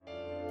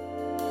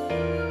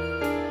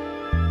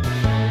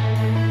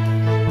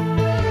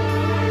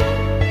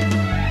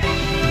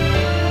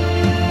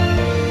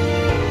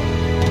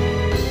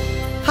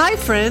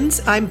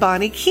friends. I'm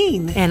Bonnie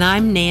Keene. And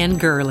I'm Nan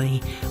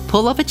Gurley.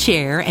 Pull up a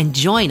chair and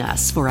join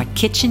us for a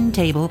kitchen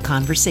table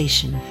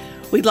conversation.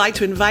 We'd like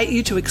to invite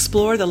you to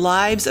explore the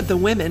lives of the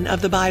women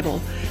of the Bible.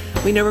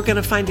 We know we're going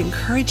to find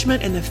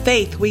encouragement and the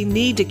faith we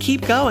need to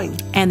keep going.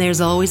 And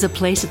there's always a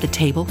place at the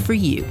table for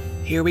you.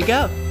 Here we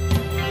go.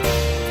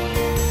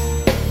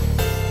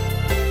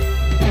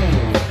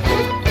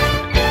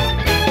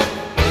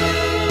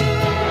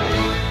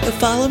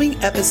 The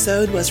following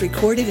episode was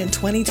recorded in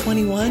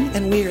 2021,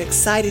 and we are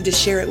excited to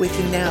share it with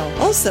you now.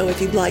 Also,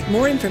 if you'd like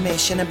more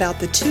information about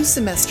the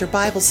 2-semester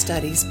Bible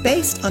studies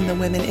based on the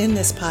women in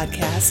this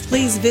podcast,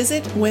 please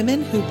visit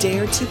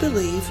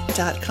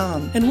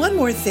womenwhodaretobelieve.com. And one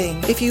more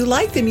thing, if you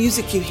like the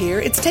music you hear,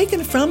 it's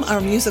taken from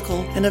our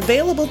musical and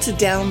available to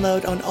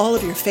download on all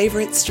of your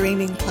favorite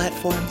streaming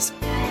platforms.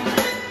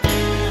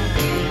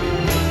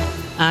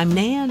 I'm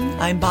Nan.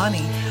 I'm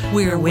Bonnie.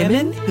 We're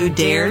women who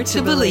dare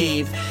to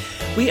believe.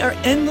 We are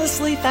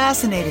endlessly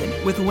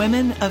fascinated with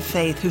women of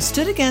faith who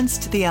stood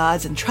against the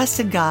odds and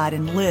trusted God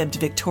and lived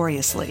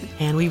victoriously.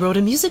 And we wrote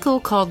a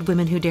musical called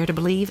Women Who Dare to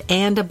Believe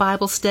and a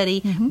Bible study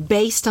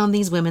based on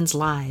these women's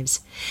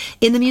lives.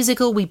 In the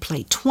musical, we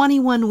play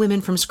 21 women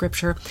from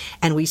Scripture,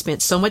 and we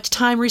spent so much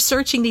time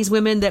researching these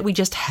women that we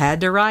just had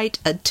to write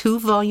a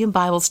 2-volume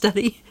Bible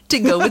study to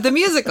go with the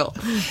musical.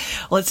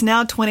 Well, it's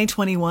now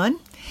 2021.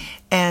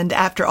 And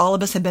after all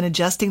of us have been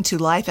adjusting to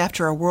life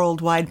after a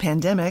worldwide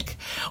pandemic,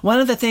 one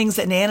of the things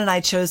that Nan and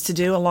I chose to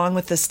do along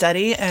with the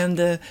study and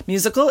the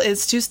musical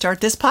is to start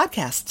this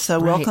podcast.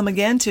 So welcome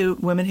again to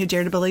Women Who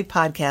Dare to Believe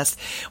podcast.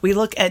 We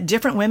look at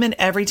different women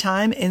every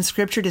time in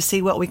Scripture to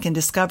see what we can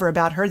discover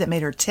about her that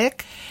made her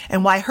tick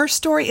and why her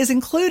story is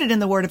included in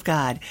the Word of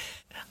God.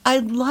 I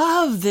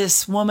love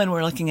this woman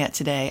we're looking at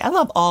today. I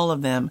love all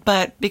of them.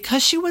 But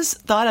because she was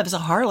thought of as a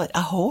harlot,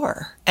 a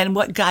whore, and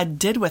what God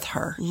did with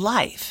her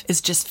life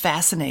is just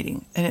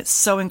fascinating. And it's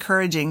so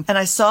encouraging. And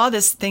I saw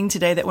this thing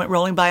today that went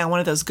rolling by on one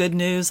of those good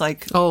news,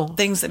 like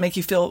things that make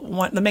you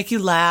that make you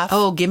laugh.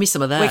 Oh, give me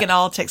some of that. We can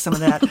all take some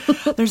of that.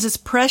 There's this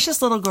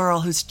precious little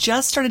girl who's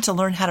just started to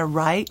learn how to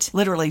write.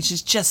 Literally,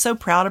 she's just so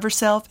proud of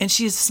herself. And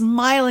she's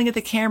smiling at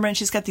the camera, and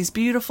she's got these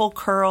beautiful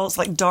curls,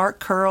 like dark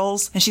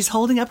curls. And she's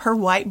holding up her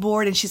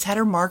whiteboard, and she's had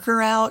her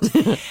marker out.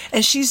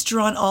 And she's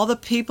drawn all the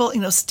people,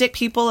 stick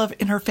people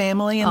in her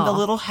family in the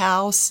little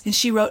house. And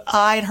she wrote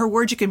I, and her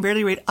words you can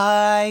barely read.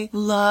 I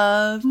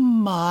love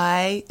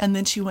my, and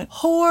then she went,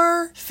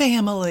 whore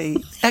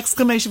family,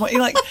 exclamation point.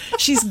 Like,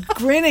 she's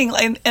grinning,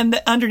 and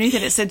underneath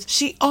it said,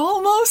 she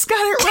almost got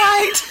it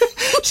right.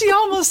 She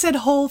almost said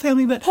whole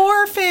family, but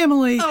whore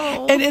family.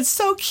 Oh. And it's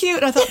so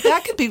cute. I thought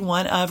that could be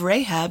one of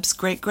Rahab's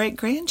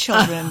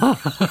great-great-grandchildren.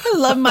 I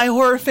love my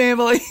whore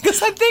family,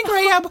 because I think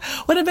Rahab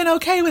would have been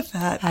okay with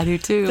that. I do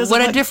too.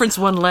 What a difference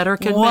one letter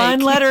could make. One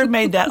letter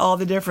made that all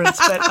the difference.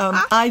 But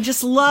I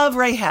just love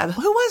Rahab.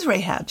 Who was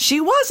Rahab? She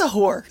was a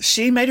whore.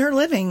 She made her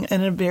living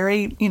in a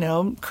very,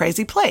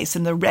 crazy place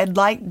in the red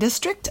light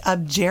district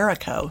of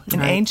Jericho,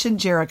 in ancient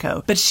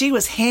Jericho. But she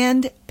was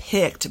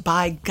handpicked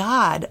by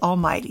God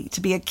Almighty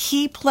to be a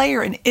key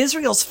player in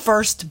Israel's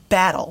first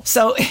battle.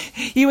 So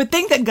you would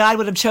think that God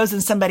would have chosen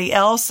somebody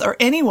else or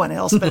anyone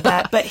else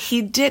but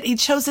he did. He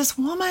chose this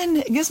woman,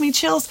 it gives me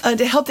chills,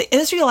 to help the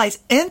Israelites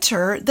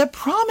enter the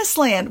promised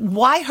land.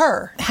 Why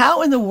her?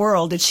 How in the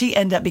world did she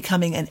end up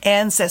becoming an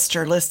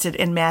ancestor listed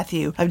in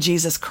Matthew of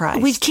Jesus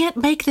Christ? We can't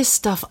make this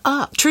stuff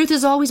up. Truth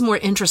is always more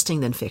interesting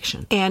than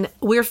fiction. And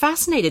we're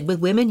fascinated with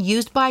women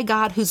used by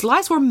God whose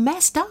lives were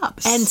messed up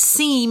and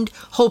seemed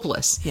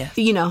hopeless. Yeah.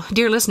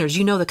 Dear listeners,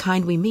 you know the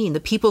kind we mean, the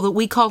people that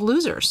we call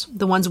losers,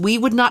 the ones we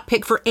would not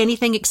pick for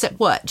anything except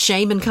what?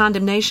 Shame and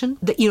condemnation?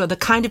 The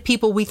kind of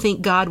people we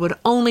think God would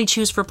only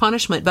choose for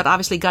punishment, but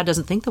obviously God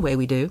doesn't think the way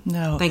we do.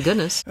 No. Thank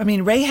goodness. I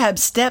mean, Rahab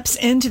steps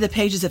into the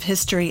pages of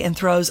history and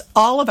throws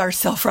all of our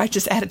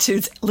self-righteous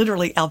attitudes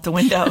literally out the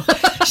window.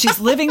 She's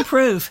living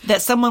proof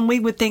that someone we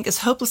would think is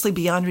hopelessly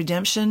beyond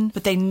redemption,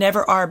 but they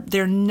never are.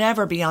 They're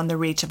never beyond the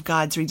reach of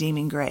God's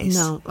redeeming grace.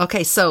 No.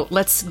 Okay, so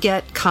let's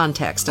get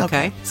context,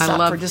 okay?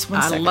 Stop for just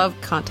 1 second. I love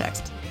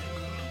context.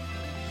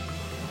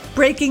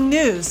 Breaking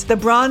news, the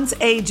Bronze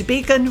Age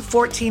beacon,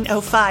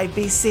 1405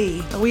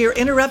 BC. We are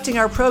interrupting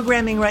our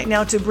programming right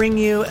now to bring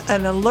you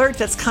an alert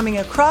that's coming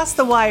across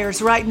the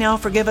wires right now.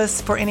 Forgive us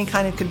for any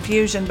kind of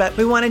confusion, but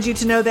we wanted you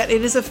to know that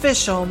it is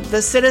official.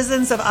 The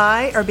citizens of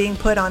Ai are being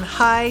put on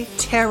high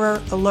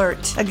terror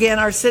alert. Again,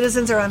 our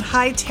citizens are on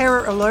high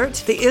terror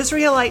alert. The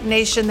Israelite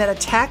nation that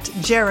attacked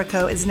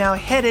Jericho is now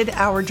headed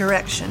our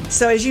direction.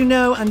 So as you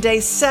know, on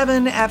day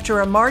 7, after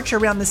a march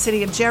around the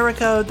city of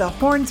Jericho, the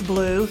horns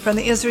blew from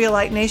the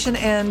Israelite nation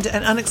and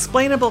an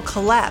unexplainable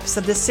collapse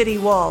of the city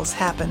walls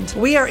happened.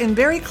 We are in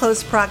very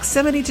close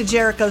proximity to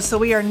Jericho, so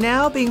we are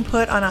now being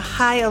put on a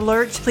high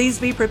alert. Please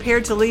be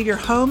prepared to leave your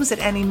homes at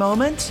any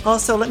moment.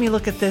 Also, let me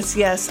look at this.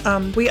 Yes,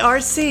 we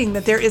are seeing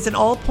that there is an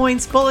all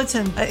points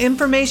bulletin.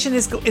 Information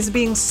is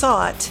being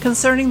sought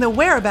concerning the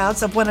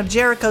whereabouts of one of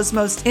Jericho's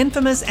most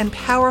infamous and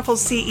powerful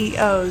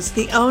CEOs,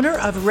 the owner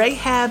of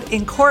Rahab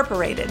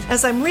Incorporated.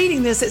 As I'm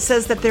reading this, it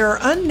says that there are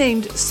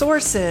unnamed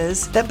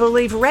sources that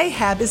believe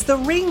Rahab is the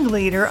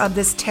ringleader perpetrator of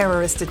this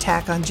terrorist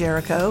attack on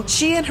Jericho.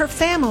 She and her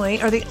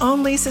family are the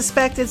only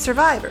suspected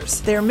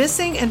survivors. They're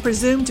missing and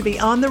presumed to be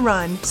on the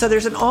run, so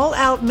there's an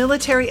all-out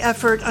military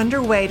effort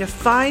underway to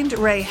find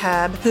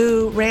Rahab,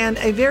 who ran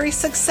a very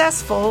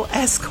successful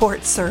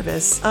escort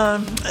service.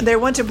 They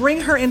want to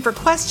bring her in for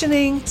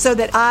questioning so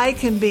that I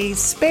can be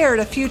spared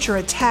a future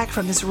attack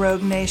from this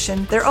rogue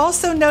nation. They're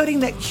also noting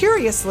that,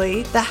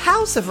 curiously, the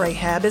house of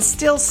Rahab is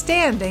still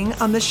standing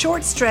on the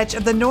short stretch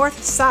of the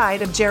north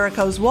side of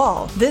Jericho's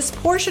wall. This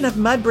portion of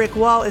mud brick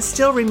wall is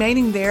still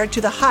remaining there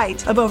to the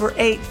height of over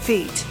 8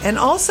 feet. And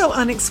also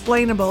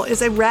unexplainable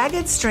is a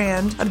ragged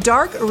strand of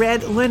dark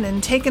red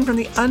linen taken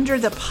from under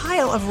the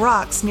pile of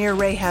rocks near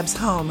Rahab's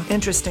home.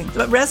 Interesting.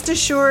 But rest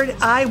assured,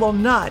 I will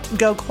not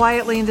go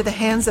quietly into the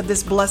hands of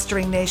this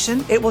blustering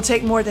nation. It will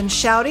take more than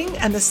shouting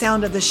and the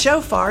sound of the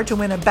shofar to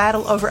win a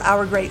battle over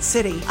our great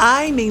city.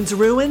 I means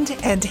ruined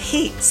and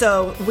heat.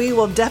 So we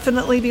will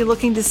definitely be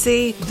looking to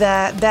see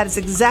that is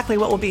exactly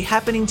what will be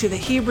happening to the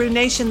Hebrew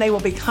nation. They will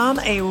become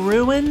a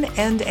ruin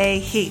and a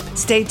heap.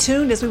 Stay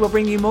tuned as we will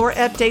bring you more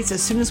updates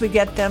as soon as we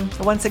get them.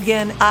 Once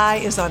again, I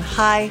is on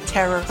high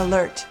terror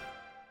alert.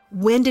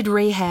 When did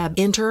Rahab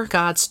enter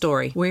God's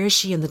story? Where is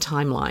she in the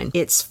timeline?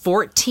 It's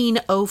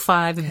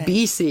 1405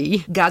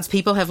 BC. God's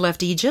people have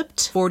left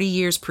Egypt 40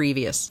 years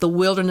previous. The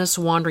wilderness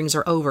wanderings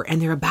are over, and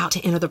they're about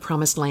to enter the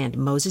promised land.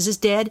 Moses is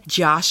dead.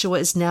 Joshua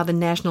is now the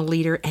national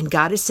leader, and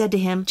God has said to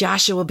him,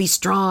 Joshua, be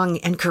strong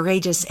and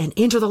courageous and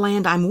enter the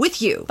land. I'm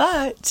with you.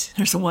 But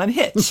there's one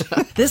hitch.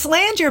 This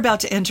land you're about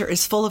to enter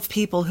is full of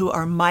people who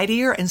are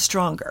mightier and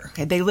stronger.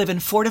 Okay? They live in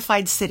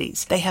fortified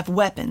cities. They have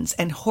weapons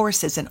and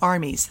horses and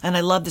armies. And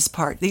I love this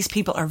part. These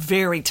people are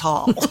very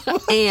tall.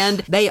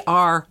 And they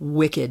are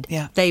wicked.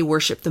 Yeah. They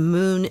worship the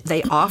moon.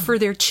 They offer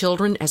their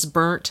children as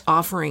burnt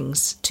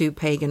offerings to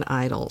pagan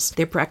idols.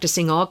 They're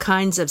practicing all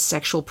kinds of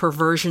sexual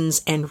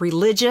perversions and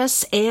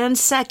religious and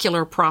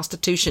secular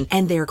prostitution.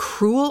 And they're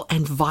cruel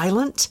and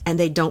violent, and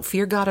they don't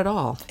fear God at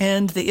all.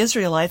 And the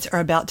Israelites are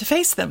about to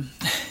face them.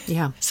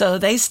 Yeah. So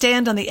they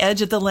stand on the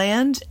edge of the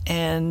land,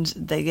 and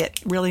they get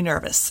really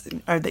nervous.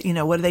 What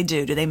do they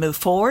do? Do they move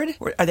forward?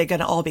 Are they going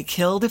to all be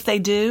killed if they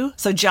do?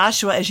 So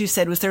Joshua, as you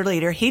said, was their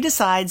leader. He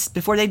decides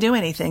before they do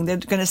anything, they're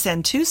going to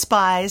send 2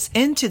 spies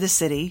into the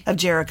city of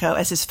Jericho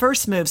as his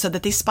first move so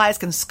that these spies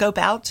can scope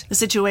out the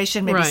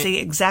situation, maybe see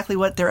exactly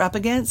what they're up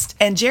against.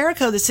 And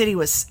Jericho, the city,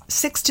 was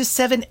 6 to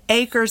 7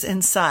 acres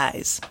in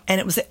size. And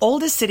it was the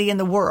oldest city in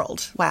the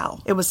world.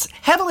 Wow. It was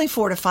heavily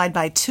fortified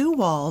by 2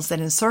 walls that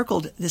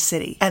encircled the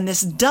city. And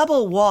this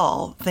double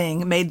wall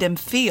thing made them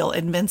feel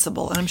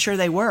invincible. And I'm sure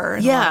they were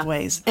in a lot of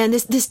ways. And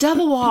this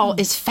double wall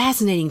is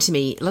fascinating to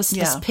me. Let's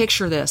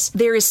picture this.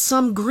 There is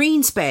some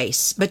green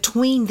space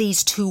between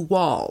these 2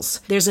 walls.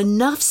 There's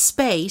enough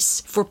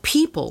space for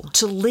people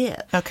to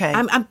live. Okay.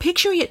 I'm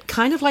picturing it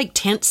kind of like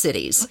tent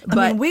cities.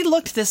 But we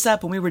looked this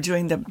up when we were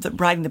doing the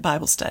writing the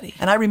Bible study,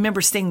 and I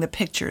remember seeing the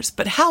pictures.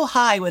 But how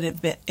high would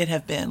it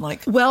have been?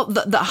 Like, well,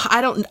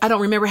 I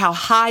don't remember how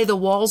high the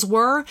walls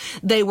were.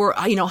 They were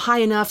high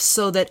enough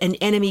so that an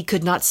enemy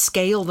could not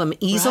scale them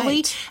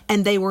easily,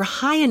 and they were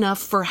high enough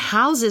for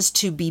houses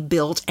to be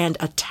built and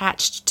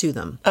attached to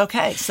them.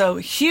 Okay, so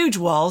huge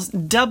walls,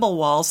 double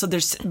walls.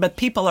 But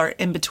people are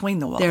in between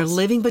the walls. They're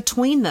living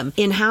between them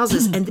in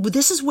houses. And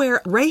this is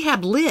where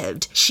Rahab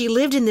lived. She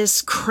lived in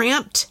this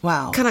cramped,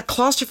 kind of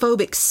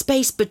claustrophobic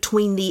space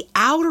between the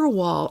outer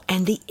wall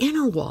and the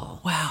inner wall.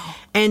 Wow.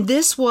 And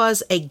this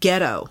was a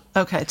ghetto.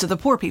 Okay, so the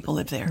poor people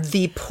live there.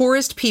 The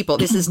poorest people.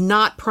 This is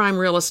not prime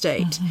real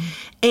estate.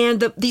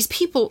 And these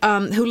people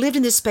who lived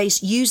in this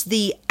space used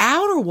the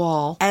outer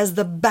wall as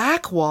the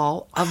back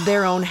wall of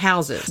their own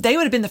houses. They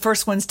would have been the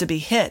first ones to be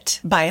hit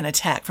by an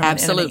attack from an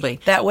enemy.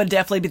 That would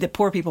definitely be the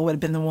poor people would have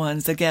been the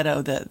ones, the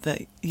ghetto,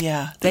 they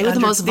were the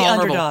most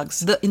vulnerable. The underdogs.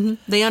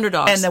 The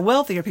underdogs. And the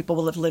wealthier people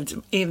will have lived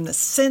in the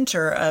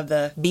center of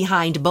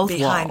behind both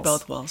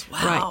walls. Wow.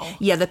 Right.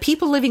 Yeah, the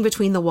people living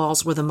between the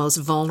walls were the most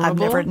vulnerable. I've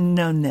never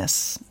known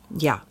this.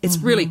 Yeah, it's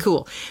really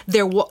cool.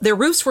 Their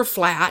roofs were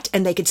flat,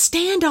 and they could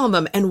stand on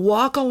them and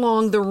walk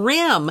along the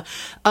rim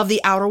of the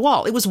outer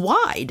wall. It was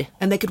wide,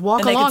 and they could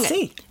walk along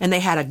it. And they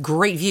had a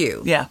great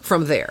view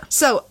from there.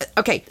 So,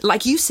 okay,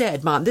 like you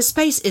said, Mom, this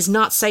space is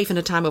not safe in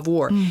a time of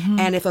war.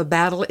 And if a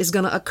battle is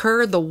going to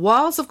occur, the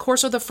walls, of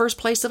course, are the first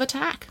place of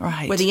attack.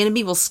 Right. Where the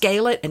enemy will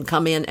scale it and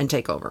come in and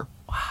take over.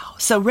 Wow.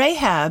 So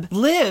Rahab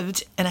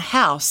lived in a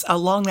house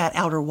along that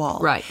outer wall.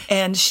 Right.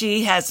 And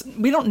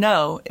we don't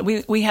know,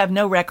 we have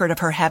no record of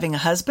her having a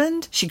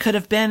husband. She could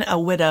have been a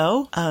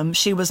widow.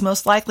 She was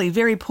most likely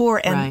very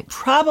poor and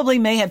probably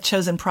may have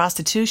chosen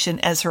prostitution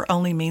as her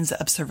only means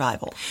of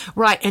survival.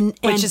 Right.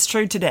 Which is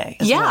true today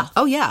as well.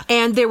 Oh, yeah.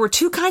 And there were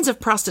 2 kinds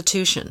of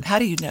prostitution. How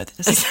do you know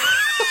this?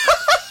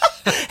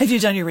 Have you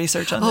done your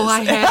research on this? Oh,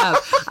 I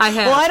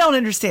have. Well, I don't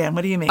understand.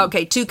 What do you mean?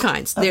 Okay, two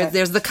kinds. Okay.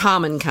 There's the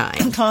common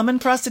kind. Common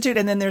prostitute,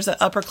 and then there's an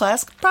upper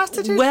class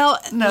prostitute? Well,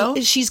 no.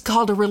 She's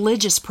called a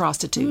religious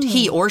prostitute.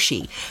 He or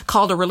she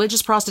called a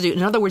religious prostitute.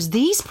 In other words,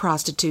 these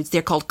prostitutes,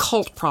 they're called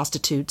cult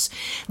prostitutes.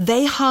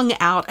 They hung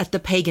out at the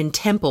pagan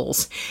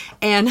temples.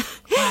 And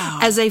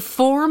as a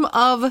form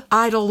of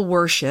idol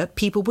worship,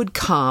 people would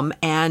come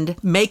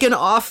and make an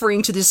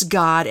offering to this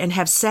god and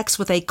have sex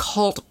with a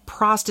cult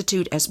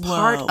prostitute as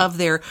part of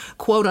their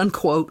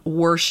quote-unquote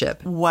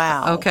worship.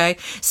 Wow. Okay?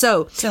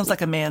 So... Sounds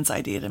like a man's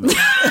idea to me.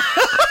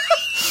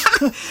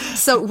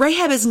 So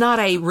Rahab is not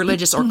a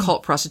religious or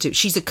cult prostitute.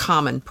 She's a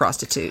common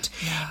prostitute.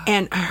 Yeah.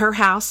 And her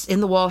house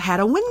in the wall had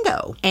a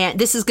window. And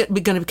this is going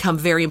to become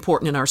very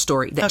important in our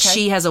story, that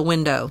she has a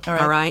window.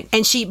 All right.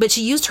 And she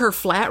used her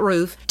flat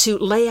roof to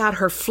lay out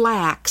her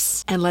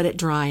flax and let it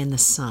dry in the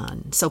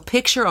sun. So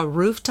picture a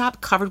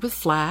rooftop covered with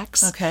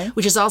flax. Okay.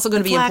 Which is also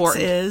going to be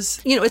important. Flax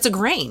is? It's a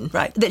grain.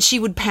 Right. That she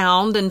would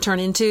pound and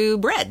turn into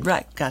bread.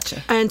 Right.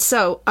 Gotcha. And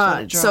so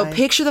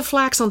picture the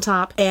flax on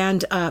top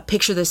and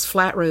picture this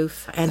flat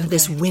roof and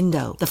this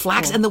window. The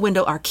flax and the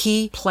window are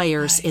key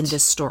players in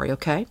this story,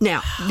 okay?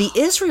 Now, the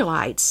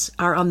Israelites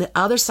are on the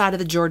other side of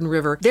the Jordan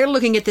River. They're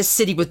looking at this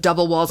city with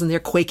double walls and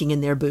they're quaking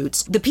in their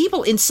boots. The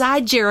people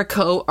inside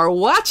Jericho are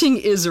watching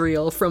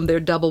Israel from their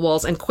double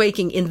walls and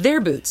quaking in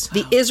their boots.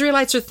 The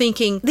Israelites are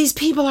thinking, these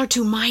people are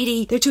too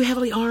mighty, they're too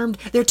heavily armed,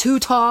 they're too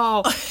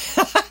tall.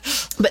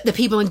 But the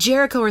people in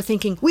Jericho are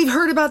thinking, we've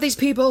heard about these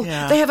people.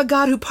 Yeah. They have a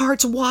God who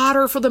parts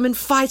water for them and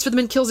fights for them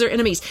and kills their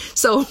enemies.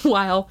 So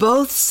while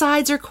both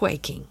sides are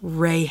quaking,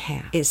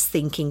 Rahab is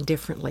thinking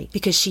differently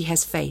because she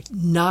has faith,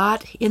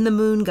 not in the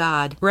moon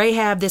god.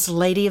 Rahab, this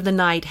lady of the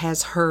night,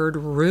 has heard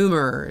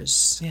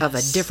rumors of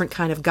a different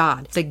kind of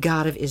God, the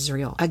God of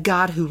Israel, a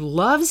God who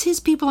loves his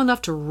people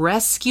enough to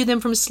rescue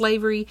them from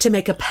slavery, to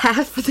make a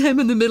path for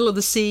them in the middle of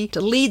the sea, to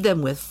lead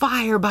them with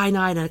fire by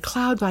night and a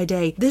cloud by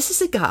day. This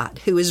is a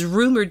God who is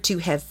rumored to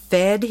have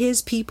fed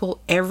his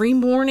people every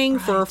morning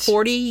for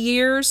 40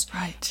 years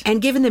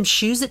and given them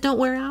shoes that don't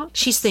wear out.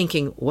 She's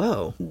thinking,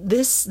 whoa,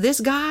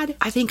 this God,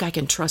 I think I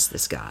can trust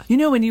this God.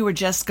 When you were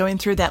just going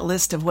through that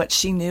list of what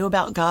she knew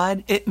about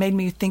God, it made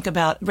me think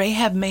about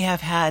Rahab may have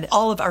had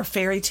all of our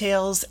fairy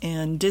tales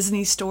and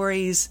Disney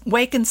stories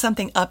waken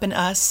something up in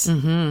us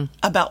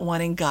about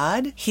wanting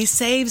God. He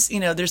saves,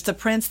 there's the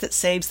prince that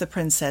saves the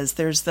princess.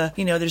 There's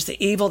there's the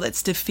evil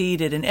that's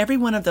defeated. And every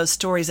one of those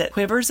stories that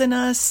quivers in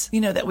us,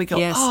 that we go,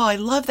 oh, I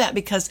love that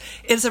because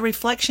it's a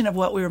reflection of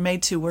what we were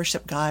made to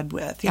worship God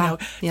with.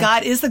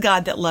 God is the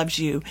God that loves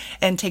you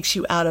and takes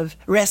you out of,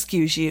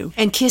 rescues you.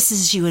 And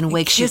kisses you and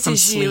wakes you from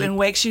sleep. Kisses you and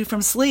wakes you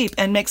from sleep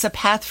and makes a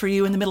path for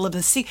you in the middle of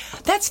the sea.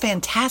 That's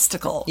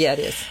fantastical. Yeah, it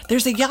is.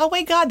 There's a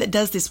Yahweh God that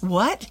does this.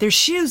 What? Their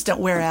shoes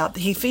don't wear out.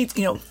 He feeds,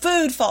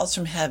 food falls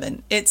from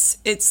heaven.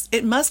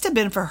 It must have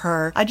been for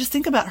her. I just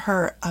think about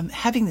her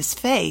having this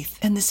faith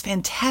and this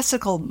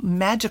fantastical,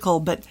 magical,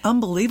 but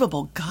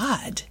unbelievable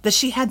God, that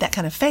she had that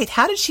kind of faith.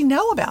 How did she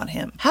know about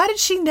him? How did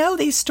she know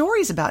these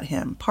stories about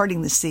him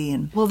parting the sea?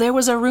 Well, there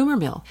was a rumor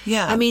mill.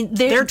 Yeah. I mean,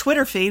 their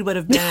Twitter feed would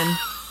have been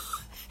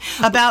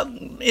about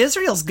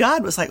Israel's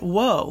God was like,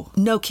 whoa.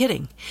 No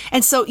kidding.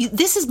 And so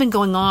this has been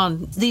going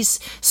on. These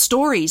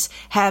stories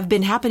have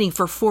been happening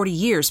for 40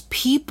 years.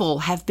 People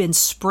have been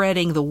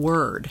spreading the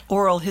word.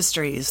 Oral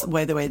history is the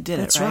way it did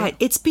That's it, right? That's right.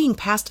 It's being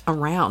passed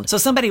around. So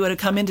somebody would have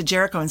come into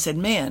Jericho and said,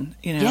 man,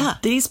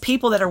 these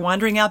people that are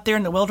wandering out there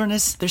in the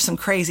wilderness, there's some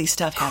crazy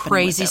stuff happening.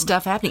 Crazy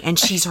stuff happening. And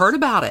she's heard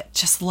about it.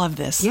 Just love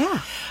this.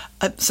 Yeah.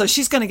 So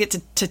she's going to get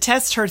to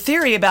test her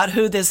theory about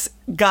who this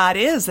God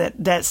is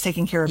that's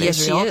taking care of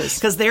Israel. Yes, she is.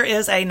 Because there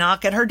is a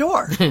knock at her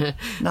door.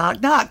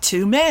 Knock, knock.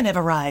 2 men have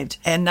arrived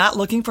and not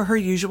looking for her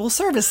usual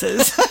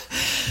services.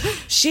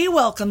 She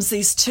welcomes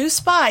these 2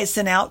 spies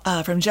sent out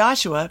from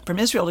Joshua, from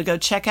Israel, to go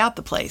check out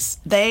the place.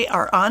 They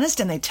are honest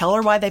and they tell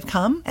her why they've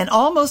come. And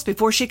almost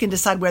before she can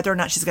decide whether or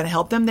not she's going to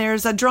help them,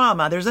 there's a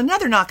drama. There's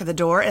another knock at the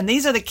door. And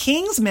these are the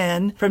king's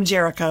men from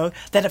Jericho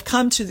that have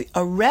come to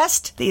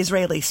arrest the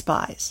Israeli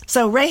spies.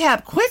 So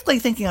Rahab, quickly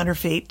thinking on her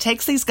feet,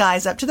 takes these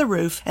guys up to the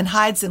roof and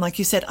hides them, like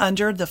you said,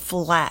 under the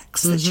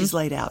flax that she's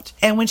laid out.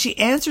 And when she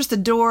answers the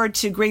door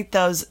to greet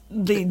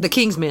the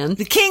king's men.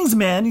 The king's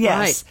men,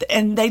 yes. Right.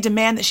 And they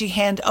demand that she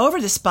hand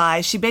over the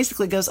spies. She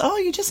basically goes, oh,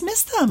 you just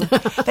missed them.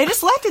 They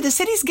just left at the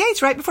city's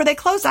gates right before they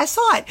closed. I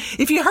saw it.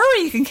 If you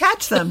hurry, you can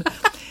catch them.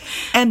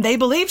 And they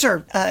believed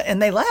her,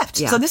 and they left.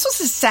 Yeah. So this was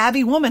a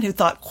savvy woman who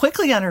thought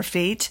quickly on her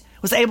feet,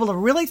 was able to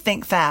really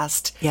think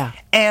fast,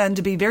 and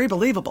to be very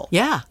believable.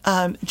 Yeah.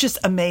 Just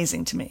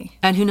amazing to me.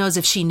 And who knows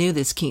if she knew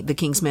the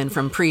king's men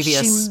from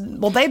previous...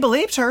 Well, they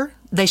believed her.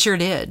 They sure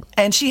did.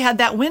 And she had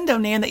that window,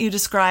 Nan, that you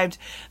described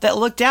that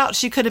looked out.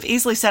 She could have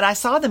easily said, I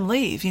saw them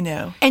leave, you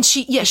know. And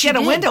she had a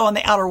did. window on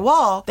the outer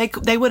wall.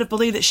 They would have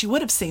believed that she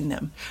would have seen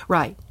them.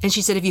 Right. And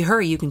she said, if you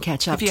hurry, you can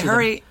catch up to them. If you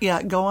hurry,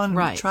 go on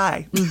and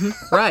try.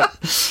 Mm-hmm. Right.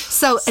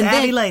 So, and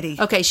Savvy then, lady.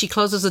 Okay, she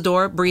closes the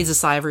door, breathes a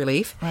sigh of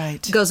relief. Right.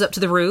 Goes up to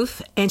the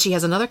roof, and she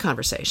has another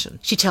conversation.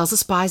 She tells the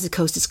spies the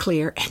coast is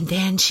clear, and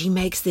then she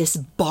makes this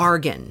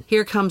bargain.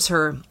 Here comes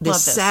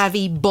this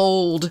savvy,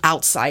 bold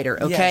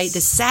outsider, okay? Yes.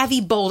 The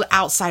savvy, bold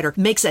outsider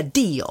makes a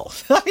deal.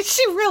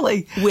 She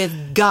really.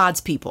 With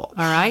God's people,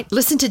 all right?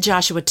 Listen to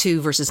Joshua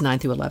 2, verses 9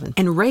 through 11.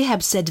 And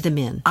Rahab said to the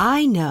men,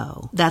 I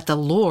know that the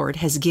Lord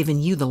has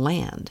given you the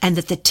land, and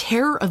that the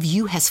terror of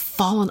you has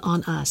fallen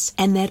on us,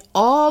 and that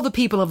all the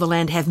people of the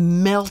land have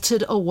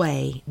melted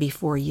away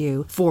before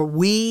you. For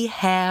we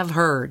have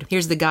heard,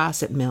 here's the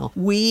gossip mill,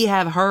 we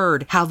have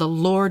heard how the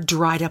Lord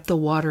dried up the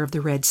water of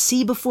the Red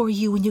Sea before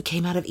you when you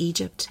came out of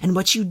Egypt, and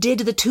what you did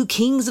to the 2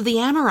 kings of the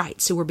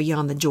Amorites who were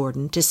beyond the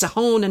Jordan, to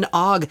Sihon and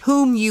Og,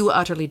 whom you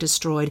utterly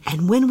destroyed.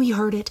 And when we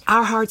heard it,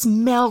 our hearts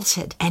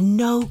melted, and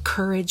no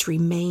courage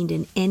remained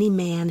in any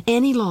man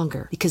any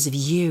longer because of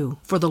you.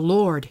 For the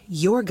Lord,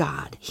 your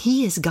God,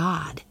 He is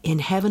God in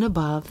heaven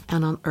above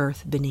and on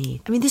earth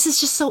beneath. I mean, this is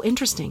just so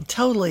interesting.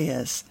 Totally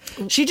is.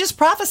 She just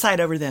prophesied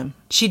over them.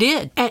 She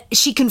did. And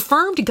she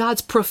confirmed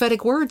God's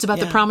prophetic words about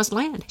the promised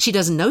land. She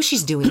doesn't know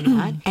she's doing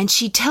that. And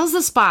she tells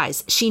the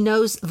spies she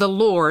knows the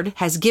Lord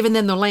has given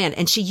them the land.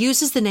 And she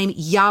uses the name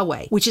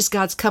Yahweh, which is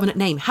God's covenant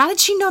name. How did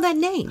she know that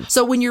name?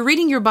 So when you're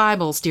reading your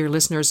Bibles, dear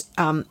listeners,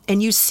 and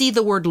you see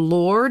the word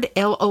Lord,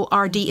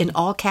 L-O-R-D, in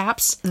all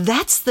caps,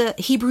 that's the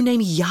Hebrew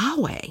name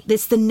Yahweh.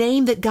 It's the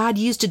name that God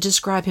used to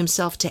describe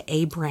Himself to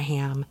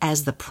Abraham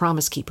as the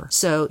promise keeper.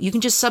 So you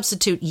can just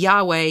substitute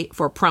Yahweh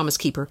for promise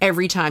keeper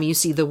every time you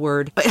see the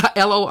word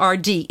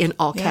L-O-R-D in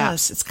all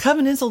caps. Yes, it's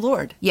covenant is the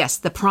Lord. Yes,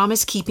 the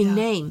promise-keeping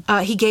name.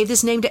 He gave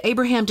this name to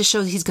Abraham to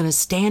show that He's going to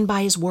stand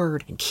by His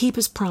word and keep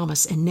His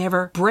promise and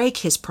never break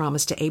His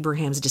promise to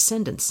Abraham's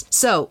descendants.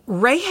 So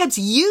Rahab's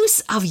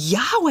use of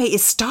Yahweh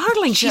is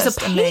startling. She's a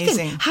pagan.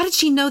 Amazing. How did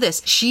she know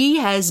this? She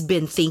has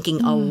been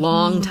thinking a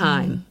long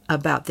time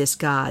about this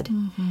God.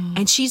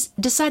 And she's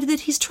decided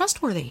that He's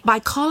trustworthy. By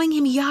calling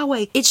Him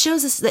Yahweh, it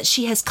shows us that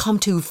she has come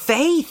to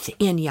faith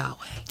in Yahweh.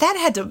 That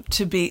had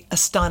to be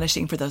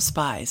astonishing for those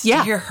spies. Yeah.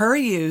 To hear her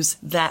use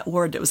that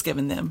word that was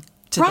given them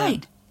to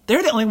Right. them.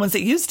 They're the only ones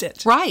that used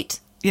it. Right.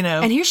 You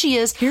know. And here she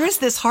is. Here is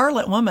this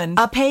harlot woman.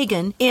 A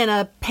pagan in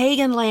a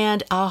pagan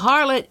land, a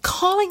harlot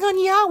calling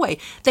on Yahweh.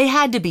 They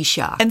had to be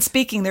shocked. And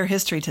speaking their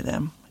history to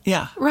them.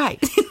 Yeah.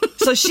 Right.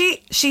 So she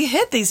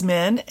hid these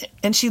men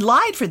and she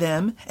lied for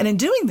them. And in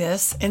doing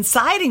this and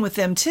siding with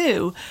them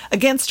too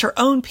against her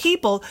own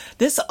people,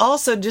 this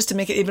also, just to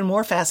make it even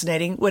more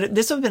fascinating,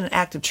 this would have been an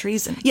act of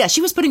treason. Yeah,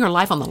 she was putting her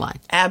life on the line.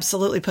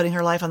 Absolutely putting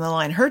her life on the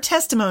line. Her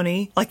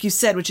testimony, like you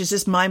said, which is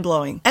just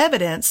mind-blowing,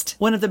 evidenced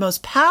one of the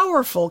most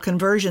powerful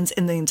conversions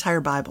in the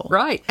entire Bible.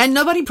 Right. And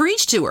nobody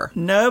preached to her.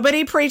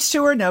 Nobody preached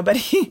to her.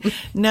 Nobody.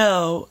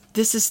 No.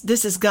 This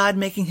is God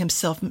making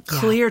Himself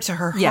clear to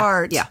her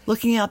heart. Yeah.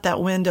 Looking out that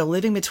window,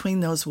 living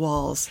between those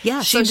walls.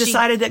 Yeah. She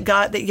decided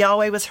that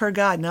Yahweh was her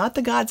God, not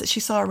the gods that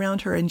she saw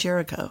around her in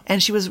Jericho.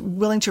 And she was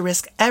willing to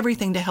risk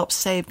everything to help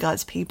save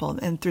God's people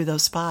and through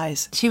those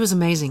spies. She was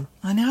amazing.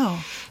 I know.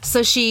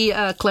 So she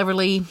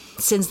cleverly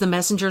sends the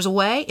messengers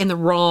away in the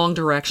wrong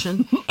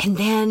direction. And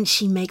then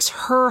she makes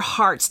her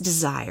heart's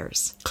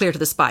desires clear to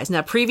the spies.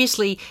 Now,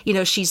 previously,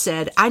 she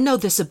said, I know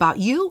this about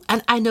you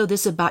and I know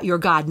this about your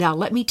God. Now,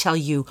 let me tell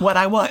you what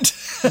I want.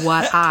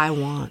 What I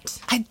want.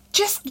 I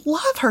just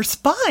love her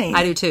spine.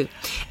 I do too.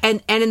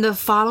 And in the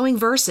following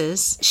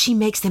verses, she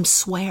makes them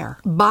swear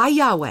by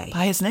Yahweh.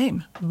 By His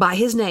name. By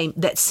His name,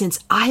 that since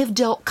I have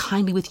dealt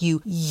kindly with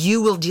you,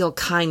 you will deal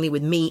kindly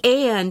with me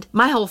and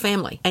my whole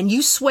family. And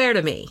you swear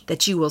to me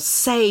that you will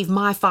save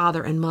my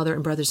father and mother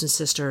and brothers and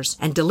sisters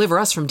and deliver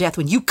us from death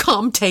when you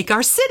come take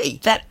our city.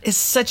 That is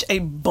such a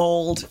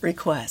bold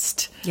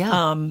request.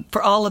 Yeah.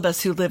 For all of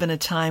us who live in a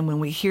time when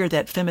we hear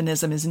that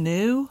feminism is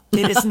new,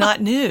 it is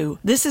not new.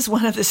 This is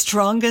one of the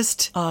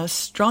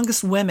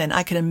strongest women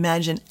I could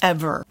imagine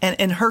ever. And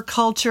in her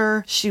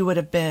culture, she would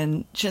have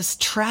been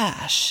just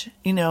trash.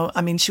 She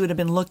would have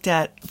been looked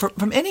at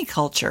from any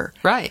culture.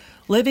 Right.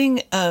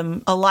 Living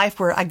a life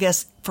where, I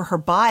guess, for her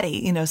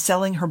body,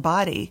 selling her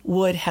body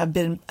would have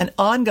been an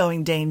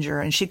ongoing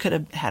danger, and she could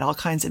have had all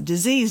kinds of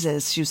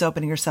diseases she was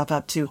opening herself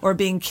up to, or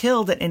being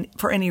killed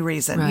for any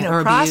reason. Right.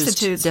 Or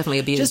prostitutes, abused. Definitely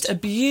abused. Just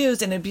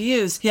abused and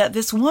abused. Yet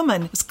this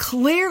woman was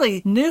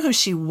clearly knew who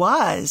she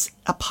was,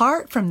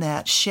 apart from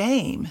that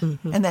shame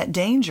and that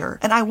danger.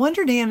 And I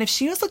wonder, Dan, if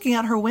she was looking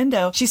out her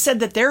window, she said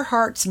that their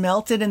hearts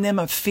melted in them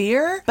of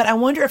fear, but I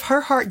wonder if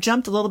her heart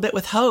jumped a little bit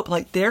with hope,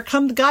 like there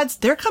come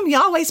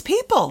Yahweh's people.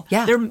 people.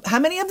 Yeah. How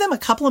many of them? A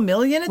couple of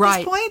million at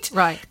this point?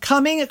 Right.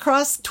 Coming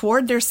across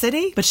toward their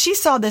city. But she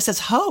saw this as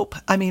hope.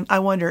 I mean, I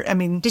wonder,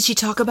 Did she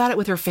talk about it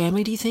with her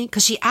family, do you think?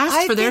 Because she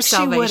asked for their think she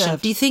salvation.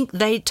 would've. Do you think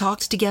they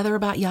talked together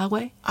about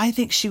Yahweh? I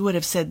think she would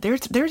have said,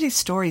 there's these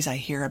stories I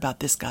hear about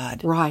this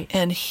God. Right.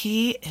 And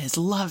he is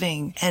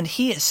loving, and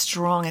he is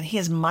strong, and he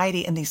is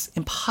mighty, and these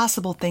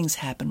impossible things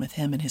happen with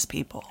him and his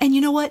people. And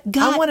you know what?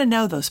 God, I want to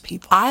know those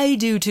people. I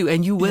do too,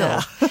 and you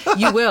will. Yeah.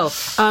 You will.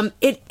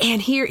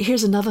 And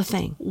here's another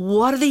thing.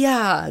 What are the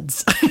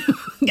odds?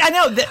 I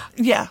know that.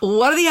 Yeah.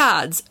 What are the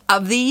odds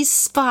of these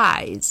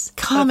spies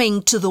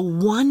coming to the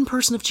one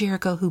person of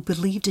Jericho who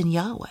believed in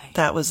Yahweh?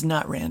 That was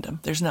not random.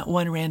 There's not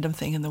one random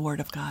thing in the Word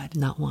of God.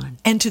 Not one.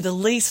 And to the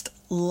least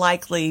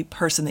likely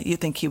person that you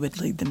think he would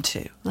lead them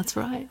to. That's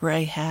right.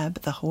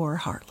 Rahab, the whore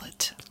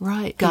harlot.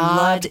 Right. Who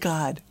loved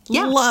God.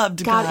 Yeah.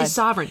 Loved God. God is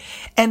sovereign.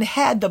 And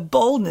had the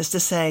boldness to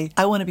say,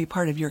 I want to be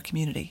part of your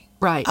community.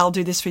 Right. I'll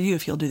do this for you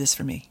if you'll do this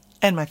for me.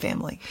 And my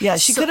family. Yeah,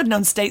 she could have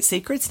known state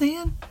secrets,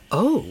 Nan.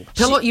 Oh.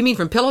 You mean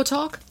from Pillow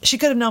Talk? She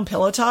could have known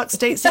pillow talk,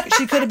 state secrets.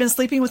 She could have been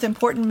sleeping with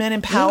important men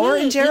in power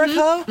in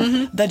Jericho.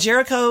 The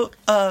Jericho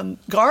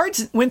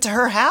guards went to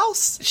her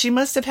house. She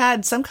must have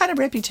had some kind of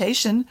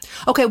reputation.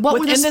 Okay, what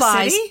were the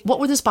spies? city? What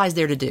were the spies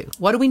there to do?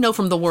 What do we know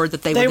from the word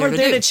that they were there to do?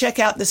 They were there to check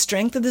out the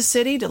strength of the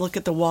city, to look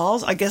at the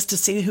walls, I guess to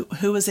see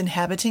who was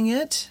inhabiting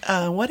it.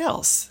 What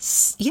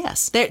else?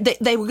 Yes.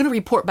 They were going to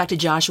report back to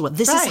Joshua.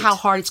 This is how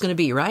hard it's going to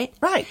be, right?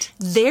 Right.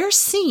 They're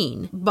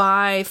seen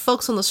by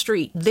folks on the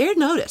street. They're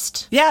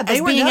noticed. Yeah, they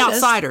as were being noticed.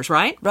 Outsiders,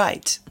 right?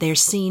 Right. They're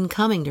seen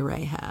coming to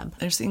Rahab.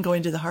 They're seen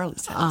going to the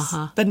harlot's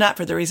house. But not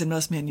for the reason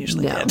most men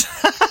usually did.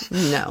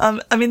 No.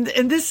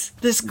 And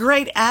this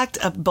great act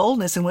of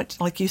boldness in which,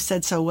 like you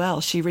said so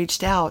well, she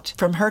reached out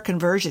from her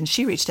conversion.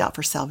 She reached out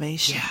for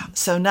salvation. Yeah.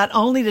 So not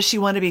only does she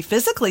want to be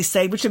physically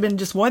saved, which would have been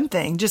just one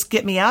thing, just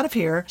get me out of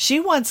here. She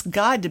wants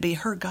God to be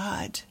her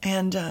God.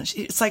 And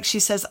it's like she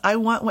says, I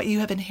want what you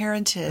have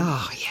inherited.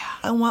 Oh, yeah.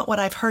 I want what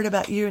I've heard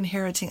about you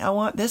inheriting. I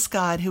want this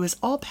God who is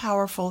all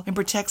powerful and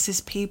protects his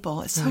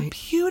people. It's so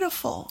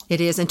beautiful. It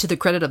is. And to the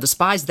credit of the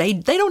spies, they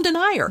don't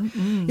deny her.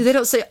 They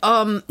don't say,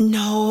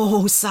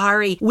 no,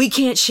 sorry. We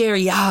can't share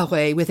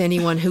Yahweh with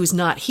anyone who's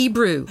not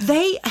Hebrew.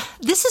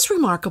 This is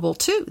remarkable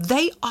too.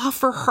 They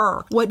offer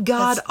her what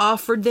God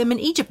offered them in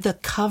Egypt, the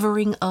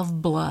covering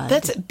of blood.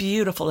 That's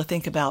beautiful to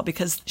think about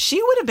because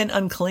she would have been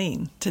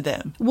unclean to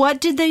them.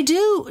 What did they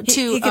do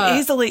to?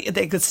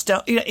 They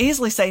could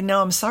easily say,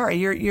 no, I'm sorry.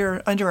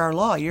 You're under our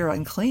law. You're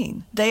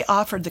unclean. They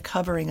offered the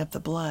covering of the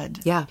blood.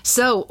 Yeah.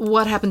 So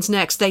what happens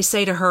next? They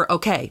say to her,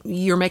 okay,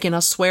 you're making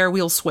us swear.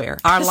 We'll swear.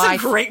 It's a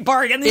great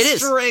bargain. It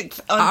is. Strength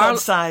on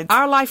both sides.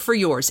 Our life for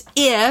yours.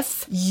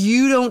 If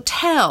you don't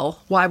tell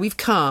why we've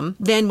come,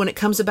 then when it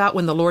comes about,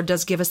 when the Lord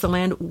does give us the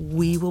land,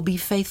 we will be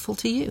faithful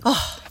to you.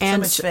 Oh,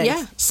 and so much faith.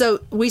 Yeah. So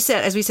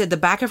as we said, the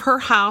back of her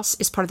house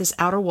is part of this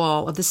outer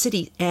wall of the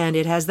city, and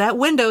it has that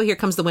window. Here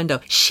comes the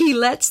window. She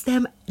lets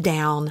them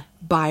down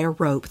by a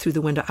rope through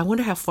the window. I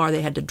wonder how far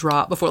they had to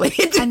drop before they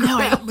hit the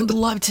ground. I would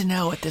love to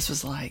know what this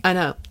was like. I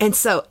know. And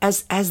so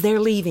as they're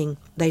leaving,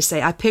 they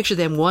say, I picture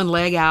them one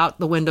leg out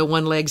the window,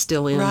 one leg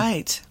still in.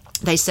 Right.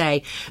 They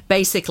say,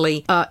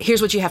 basically,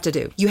 here's what you have to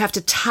do. You have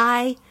to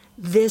tie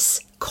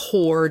this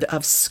cord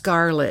of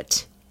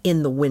scarlet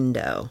in the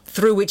window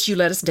through which you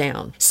let us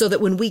down, so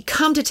that when we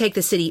come to take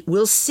the city,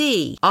 we'll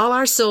see all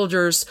our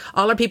soldiers,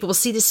 all our people will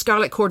see this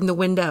scarlet cord in the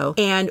window,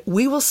 and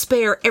we will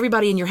spare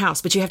everybody in your house,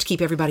 but you have to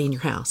keep everybody in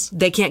your house.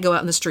 They can't go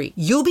out in the street.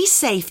 You'll be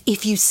safe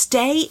if you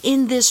stay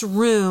in this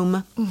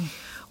room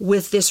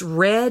with this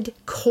red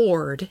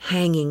cord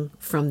hanging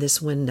from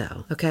this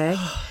window, okay?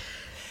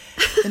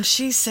 And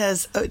she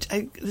says, well,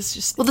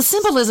 the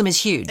symbolism is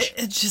huge.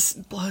 It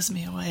just blows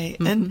me away.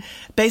 And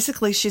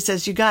basically she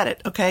says, you got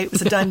it. Okay. It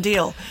was a done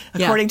deal.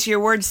 According to your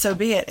words, so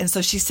be it. And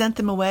so she sent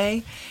them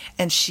away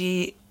and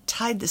she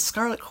tied the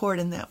scarlet cord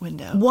in that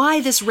window. Why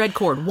this red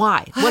cord?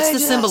 Why? What's the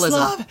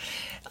symbolism?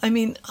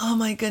 Oh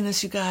my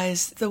goodness, you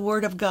guys, the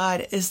word of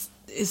God is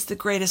the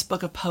greatest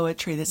book of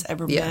poetry that's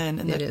ever been.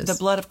 And the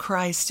blood of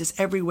Christ is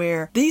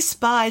everywhere. These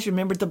spies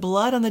remembered the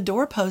blood on the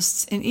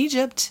doorposts in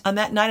Egypt. On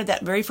that night of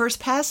that very first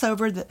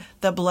Passover,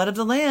 the blood of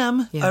the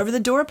lamb over the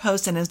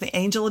doorpost. And as the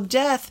angel of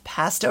death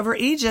passed over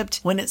Egypt,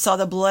 when it saw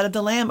the blood of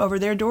the lamb over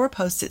their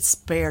doorposts, it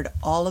spared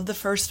all of the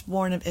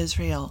firstborn of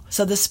Israel.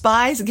 So the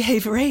spies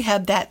gave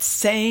Rahab that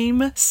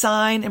same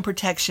sign and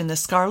protection. The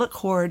scarlet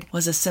cord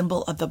was a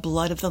symbol of the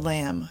blood of the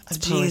lamb, of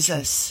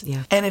Jesus.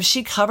 Yeah. And if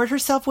she covered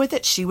herself with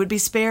it, she would be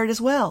spared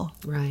as well.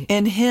 Right.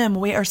 In him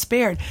we are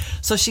spared.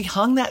 So she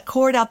hung that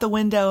cord out the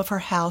window of her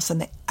house on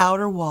the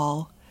outer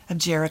wall of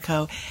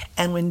Jericho.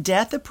 And when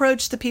death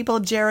approached the people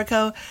of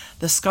Jericho,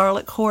 the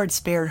scarlet cord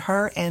spared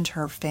her and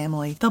her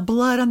family. The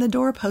blood on the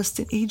doorpost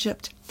in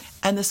Egypt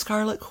and the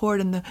scarlet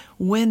cord in the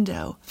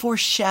window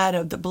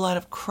foreshadowed the blood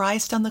of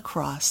Christ on the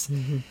cross,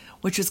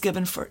 which was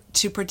given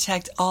to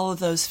protect all of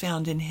those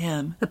found in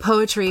him. The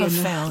poetry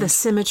Profound. and the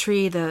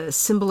symmetry, the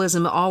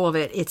symbolism, all of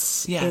it.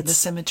 It's the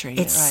symmetry.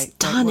 It's right.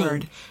 stunning. Right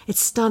word.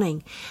 It's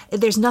stunning.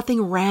 There's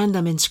nothing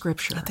random in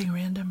Scripture. Nothing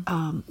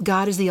random.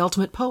 God is the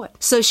ultimate poet.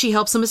 So she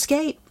helps them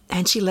escape,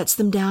 and she lets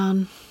them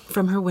down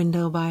from her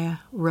window by a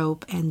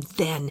rope. And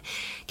then,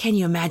 can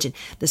you imagine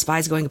the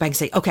spies going back and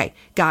say, okay,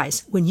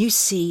 guys, when you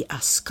see a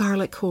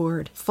scarlet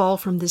cord fall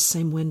from this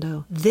same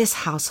window, this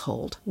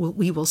household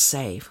we will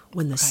save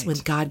when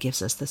God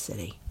gives us the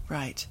city.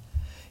 Right.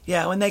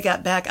 Yeah, when they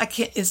got back,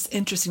 it's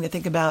interesting to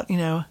think about,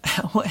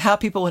 how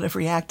people would have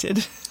reacted.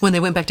 When they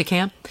went back to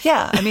camp?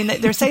 Yeah, I mean,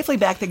 they're safely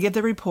back. They give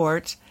the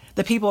report.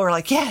 The people are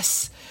like,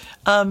 yes.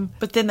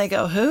 But then they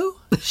go, who?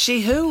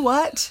 She who?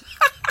 What?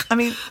 I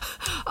mean...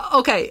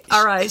 Okay,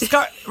 all right.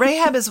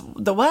 Rahab is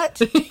the what?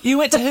 You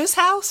went to whose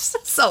house?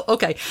 So,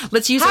 okay,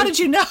 let's use How did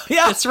you know?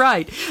 Yeah. That's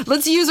right.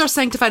 Let's use our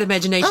sanctified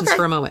imaginations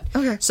for a moment.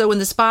 Okay. So when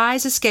the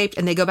spies escaped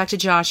and they go back to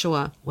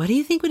Joshua, what do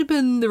you think would have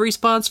been the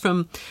response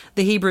from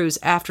the Hebrews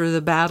after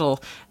the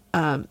battle?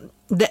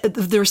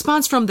 The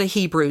response from the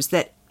Hebrews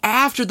that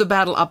after the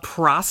battle, a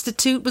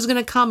prostitute was going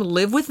to come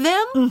live with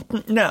them?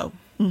 No.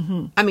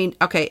 Mm-hmm. I mean,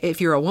 okay, if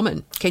you're a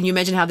woman, can you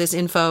imagine how this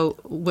info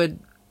would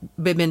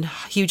have been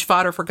huge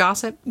fodder for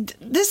gossip?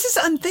 This is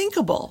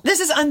unthinkable. This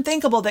is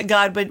unthinkable that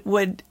God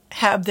would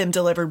have them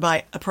delivered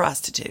by a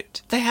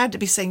prostitute. They had to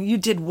be saying, you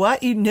did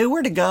what? You knew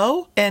where to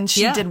go? And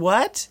she did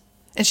what?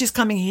 And she's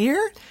coming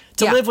here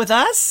to live with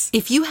us?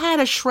 If you had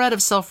a shred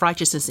of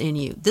self-righteousness in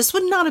you, this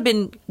would not have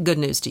been good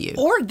news to you.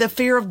 Or the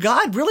fear of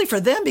God, really, for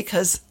them,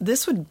 because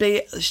this would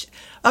be...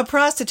 A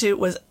prostitute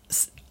was...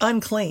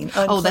 Unclean.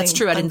 Oh, that's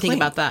true. I didn't think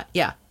about that.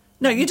 Yeah.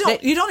 No, you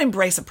don't. You don't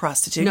embrace a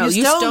prostitute. No,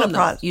 you stone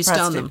them. You stone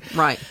prostitute. them.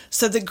 Right.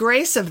 So the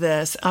grace of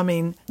this. I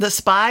mean, the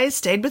spies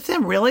stayed with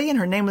them, really, and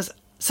her name was.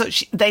 So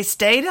they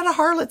stayed at a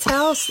harlot's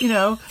house.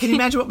 Can you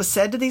imagine what was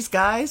said to these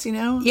guys?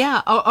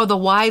 Yeah. Or the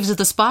wives of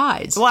the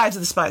spies. The wives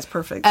of the spies.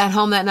 Perfect. At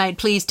home that night.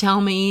 Please tell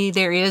me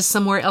there is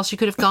somewhere else you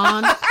could have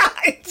gone.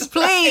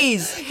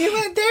 Please. Right. You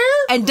went there.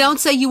 And don't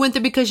say you went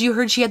there because you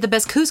heard she had the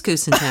best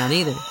couscous in town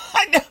either.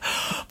 I know.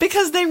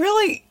 Because they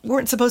really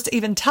weren't supposed to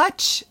even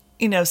touch,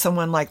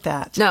 someone like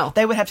that. No.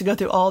 They would have to go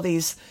through all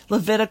these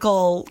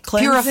Levitical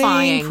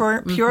cleansing,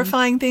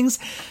 purifying things.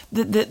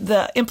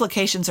 The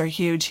implications are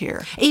huge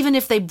here. Even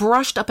if they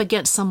brushed up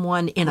against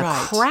someone in a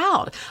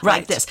crowd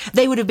like this,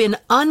 they would have been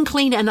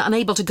unclean and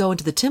unable to go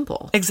into the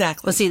temple.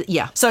 Exactly. Let's see.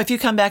 Yeah. So if you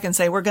come back and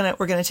say we're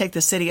gonna take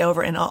the city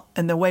over,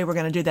 and the way we're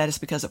gonna do that is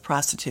because of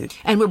prostitute,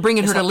 and we're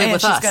bringing her to live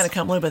with us, she's gonna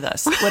come live with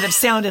us, would have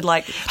sounded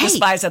like the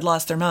spies had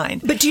lost their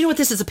mind. But do you know what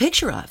this is a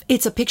picture of?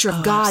 It's a picture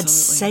of God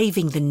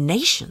saving the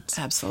nations.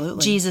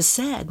 Absolutely. Jesus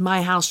said,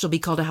 "My house shall be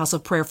called a house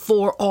of prayer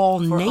for all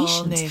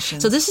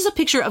nations." So this is a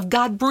picture of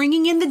God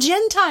bringing in the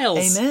Gentiles.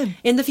 Amen.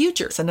 In the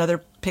future. It's another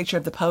picture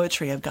of the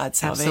poetry of God's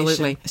salvation.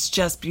 Absolutely. It's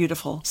just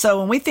beautiful. So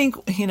when we think,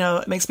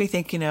 it makes me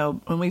think,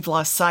 when we've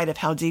lost sight of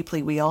how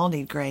deeply we all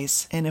need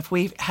grace, and if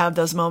we have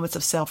those moments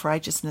of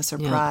self-righteousness or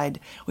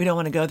pride, we don't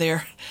want to go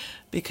there.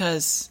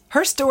 Because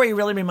her story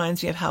really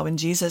reminds me of how when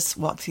Jesus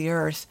walked the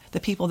earth, the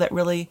people that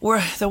really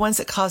were the ones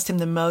that caused him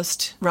the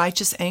most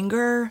righteous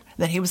anger,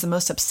 that he was the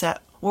most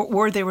upset,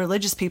 were the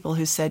religious people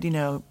who said,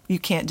 you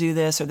can't do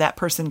this, or that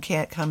person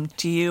can't come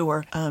to you,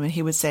 or and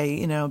he would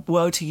say,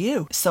 woe to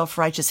you,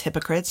 self-righteous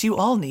hypocrites, you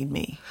all need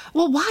me.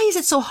 Well, why is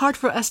it so hard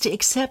for us to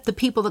accept the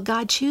people that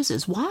God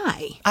chooses?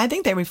 Why? I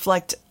think they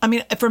reflect,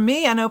 for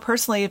me, I know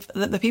personally, if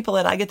the people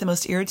that I get the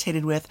most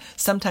irritated with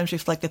sometimes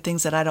reflect the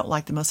things that I don't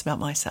like the most about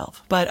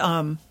myself. But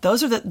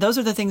those are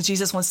the things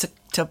Jesus wants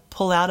to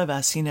pull out of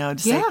us, to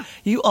say,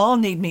 you all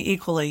need me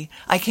equally.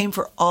 I came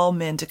for all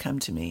men to come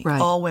to me,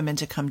 all women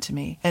to come to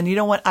me. And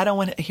I don't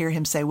want to hear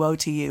him say, woe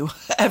to you,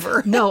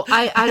 ever. No,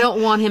 I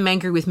don't want him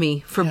angry with me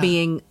for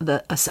being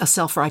a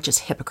self-righteous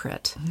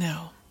hypocrite.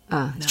 No.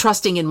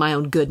 Trusting in my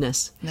own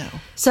goodness. No.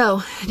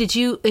 So,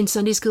 in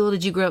Sunday school,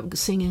 did you grow up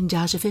singing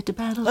Joshua fit the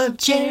battle of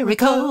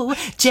Jericho,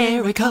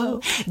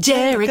 Jericho,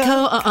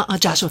 Jericho,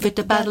 Joshua fit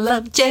the battle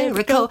of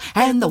Jericho,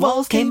 and the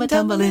walls came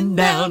a-tumbling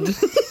down.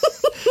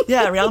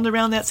 Yeah, round and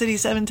around that city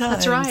 7 times.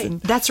 That's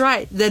right. That's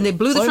right. Then they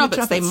blew the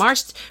trumpets. They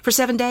marched for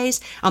 7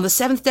 days. On the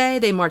 7th day,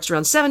 they marched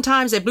around 7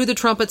 times. They blew the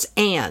trumpets,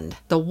 and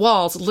the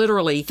walls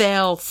literally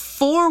fell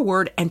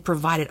forward and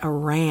provided a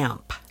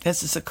ramp.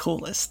 This is the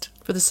coolest.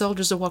 For the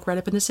soldiers to walk right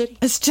up in the city.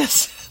 It's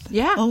just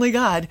only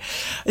God.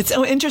 It's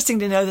so interesting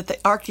to know that the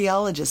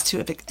archaeologists who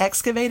have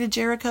excavated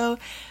Jericho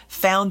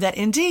found that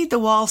indeed the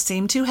wall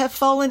seemed to have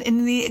fallen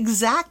in the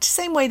exact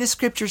same way the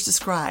scriptures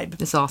describe.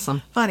 It's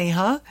awesome. Funny,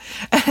 huh?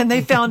 And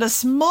they found a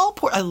small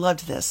I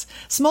loved this.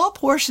 Small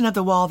portion of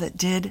the wall that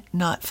did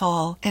not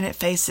fall, and it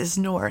faces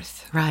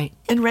north. Right.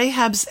 And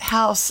Rahab's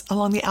house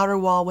along the outer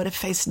wall would have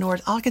faced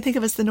north. All I can think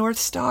of is the North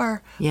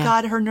Star. Yeah.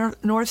 God, her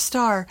North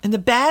Star. And the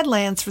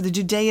Badlands for the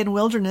Judean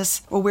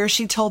wilderness, or where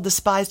she told the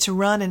spies to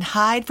run and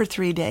hide for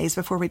 3 days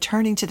before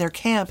returning to their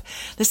camp.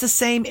 This is the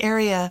same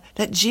area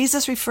that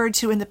Jesus referred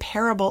to in the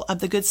parable miracle of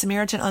the Good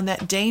Samaritan on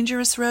that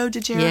dangerous road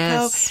to Jericho.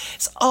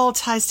 Yes. It all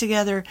ties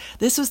together.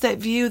 This was that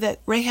view that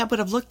Rahab would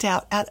have looked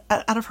out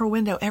of her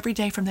window every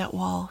day from that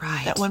wall.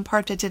 Right. That one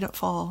part that didn't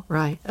fall.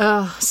 Right.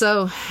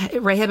 So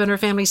Rahab and her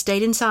family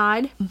stayed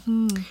inside.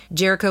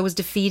 Jericho was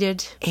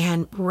defeated,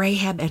 and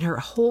Rahab and her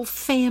whole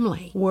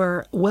family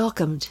were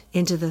welcomed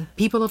into the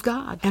people of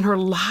God. And her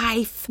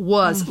life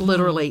was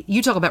literally,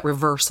 you talk about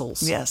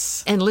reversals.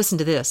 Yes. And listen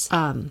to this.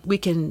 We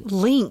can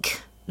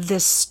link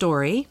this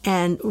story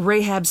and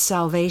Rahab's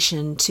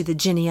salvation to the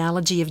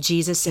genealogy of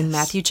Jesus in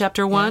Matthew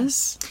chapter 1.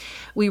 Yes.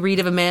 We read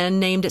of a man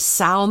named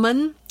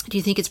Salmon. Do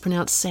you think it's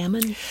pronounced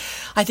salmon?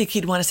 I think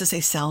he'd want us to say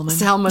Salmon.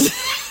 Salmon.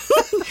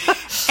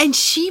 And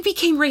she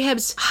became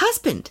Rahab's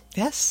husband.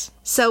 Yes.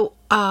 So,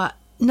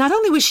 not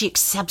only was she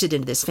accepted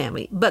into this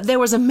family, but there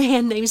was a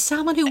man named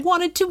Salmon who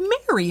wanted to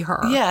marry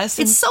her. Yes.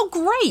 It's so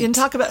great. And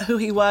talk about who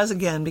he was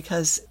again,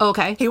 because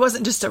Okay. he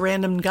wasn't just a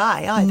random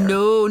guy either.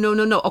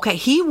 No. Okay,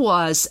 he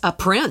was a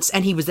prince,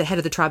 and he was the head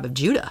of the tribe of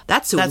Judah.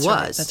 That's who he was.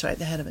 Right. That's right,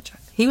 the head of a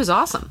tribe. He was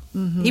awesome.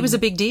 He was a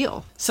big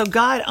deal. So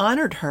God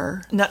honored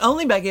her, not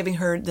only by giving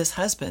her this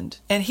husband,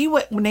 and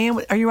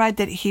Naomi, are you right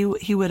that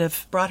he would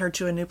have brought her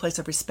to a new place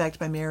of respect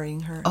by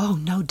marrying her? Oh,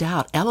 no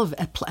doubt.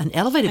 An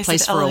elevated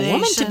place for a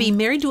woman to be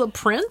married to a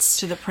prince.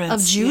 To the prince.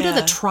 Of Judah, yeah.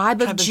 the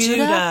tribe of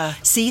Judah.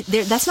 See,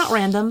 that's not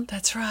random.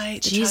 That's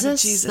right.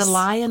 Jesus, the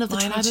lion of the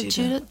tribe of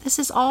Judah. This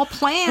is all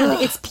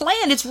planned. It's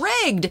planned. It's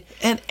rigged.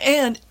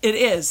 And it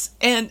is.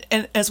 And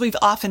as we've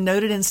often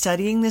noted in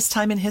studying this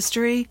time in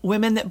history,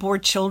 women that bore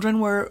children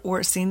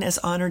were seen as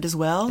honored as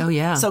well. Oh,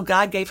 yeah. So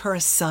God gave her a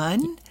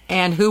son.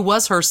 And who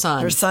was her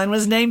son? Her son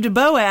was named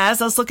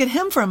Boaz. Let's look at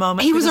him for a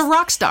moment. He was a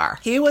rock star.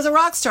 He was a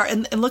rock star.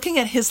 And looking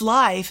at his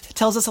life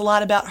tells us a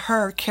lot about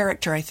her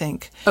character, I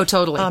think. Oh,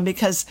 totally.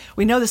 Because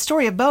we know the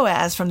story of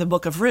Boaz from the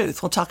book of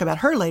Ruth. We'll talk about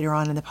her later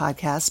on in the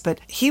podcast. But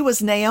he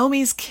was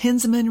Naomi's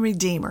kinsman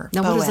redeemer.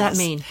 Now, Boaz. what does that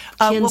mean?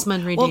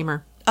 Kinsman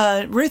redeemer.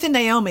 Ruth and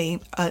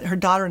Naomi, her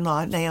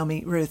daughter-in-law,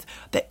 Naomi, Ruth,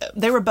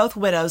 they were both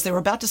widows. They were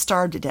about to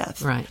starve to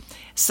death. Right.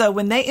 So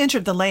when they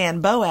entered the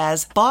land,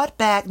 Boaz bought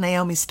back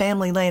Naomi's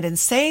family land and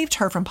saved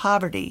her from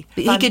poverty.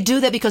 He could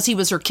do that because he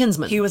was her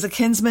kinsman. He was a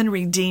kinsman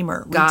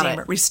redeemer.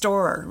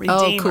 Restorer,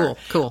 redeemer. Oh,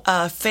 cool.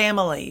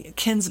 Family,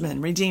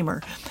 kinsman,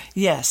 redeemer.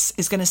 Yes,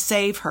 is going to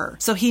save her.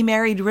 So he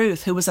married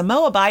Ruth, who was a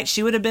Moabite.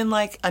 She would have been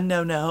like a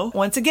no-no.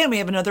 Once again, we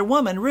have another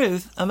woman,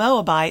 Ruth, a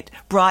Moabite,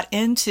 brought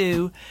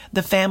into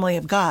the family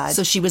of God.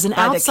 So she was an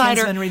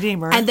outsider. The kinsman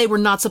redeemer. And they were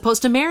not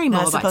supposed to marry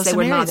Moabites. They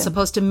were not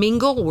supposed to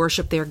mingle,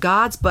 worship their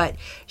gods, but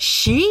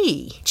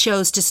she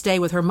chose to stay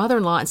with her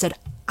mother-in-law and said,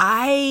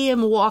 I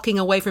am walking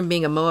away from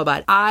being a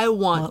Moabite. I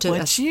want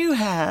what you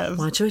have.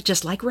 Want you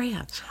just like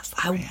Rahab.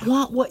 I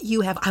want what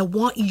you have. I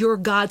want your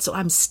God. So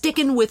I'm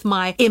sticking with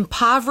my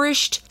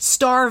impoverished,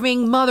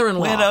 starving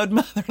mother-in-law. Widowed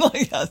mother-in-law,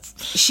 yes.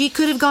 She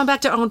could have gone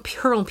back to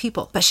her own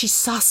people, but she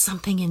saw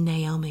something in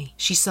Naomi.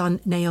 She saw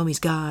Naomi's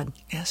God.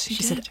 Yes,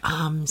 she said,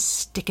 I'm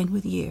sticking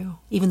with you.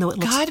 Even though it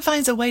looks... God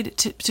finds a way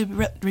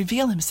to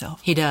reveal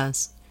himself. He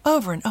does.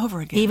 Over and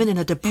over again. Even in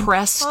a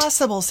depressed,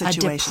 impossible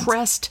situations. A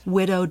depressed,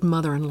 widowed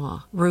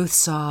mother-in-law. Ruth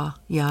saw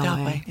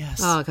Yahweh.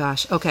 Yes. Oh,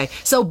 gosh. Okay.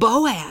 So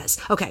Boaz.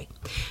 Okay.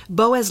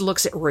 Boaz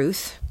looks at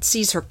Ruth,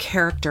 sees her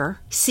character,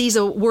 sees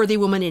a worthy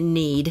woman in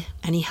need,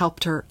 and he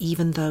helped her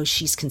even though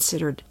she's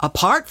considered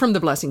apart from the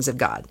blessings of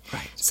God.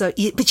 Right. So,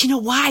 but you know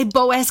why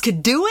Boaz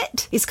could do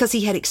it? It's because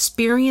he had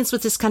experience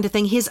with this kind of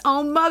thing. His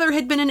own mother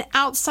had been an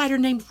outsider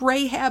named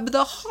Rahab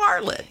the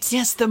harlot.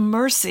 Yes, the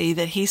mercy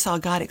that he saw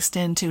God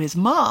extend to his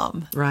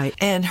mom. Right.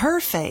 And her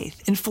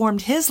faith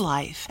informed his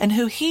life and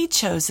who he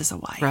chose as a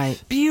wife.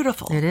 Right.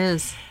 Beautiful. It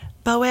is.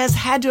 Boaz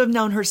had to have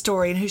known her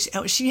story,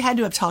 and she had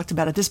to have talked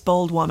about it. This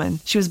bold woman.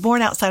 She was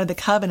born outside of the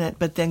covenant,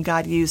 but then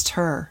God used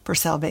her for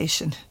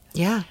salvation.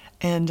 Yeah.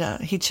 And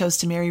he chose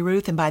to marry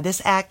Ruth. And by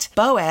this act,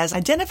 Boaz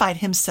identified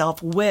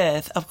himself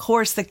with, of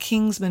course, the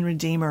kinsman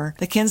redeemer,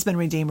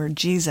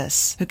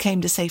 Jesus, who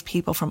came to save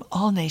people from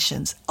all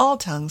nations, all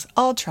tongues,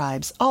 all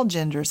tribes, all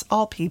genders,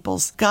 all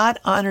peoples. God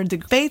honored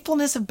the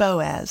faithfulness of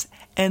Boaz.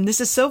 And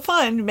this is so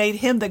fun, made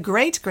him the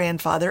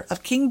great-grandfather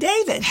of King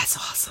David. That's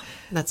awesome.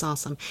 That's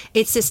awesome.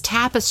 It's this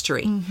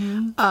tapestry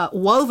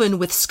woven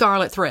with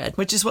scarlet thread.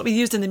 Which is what we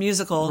used in the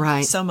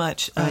musical so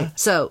much. Right.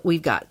 So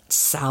we've got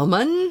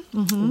Salmon,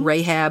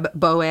 Rahab,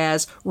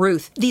 Boaz,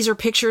 Ruth. These are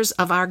pictures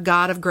of our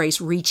God of grace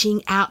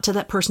reaching out to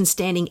that person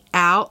standing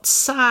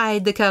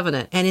outside the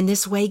covenant. And in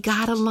this way,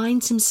 God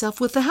aligns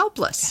himself with the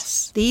helpless.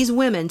 Yes. These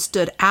women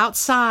stood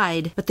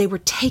outside, but they were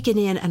taken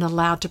in and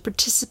allowed to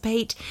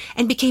participate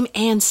and became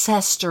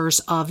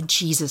ancestors of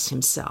Jesus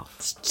himself.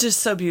 It's just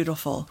so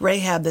beautiful.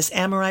 Rahab, this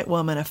Amorite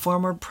woman, a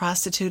former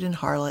prostitute and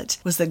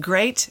harlot, was the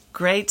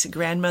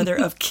great-great-grandmother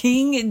of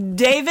King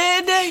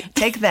David.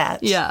 Take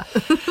that. Yeah.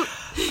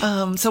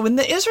 So when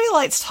the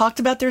Israelites talked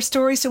about their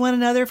stories to one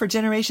another for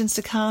generations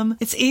to come,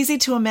 it's easy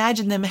to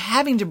imagine them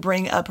having to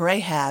bring up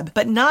Rahab,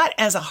 but not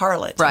as a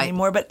harlot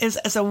anymore, but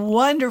as a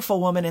wonderful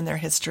woman in their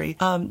history.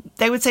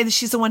 They would say that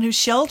she's the one who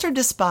sheltered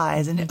the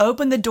spies and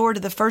opened the door to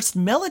the first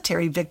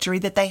military victory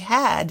that they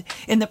had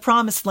in the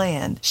Promised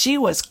Land. She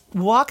was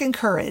walking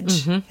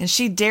courage, and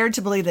she dared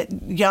to believe that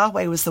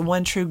Yahweh was the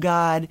one true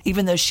God,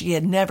 even though she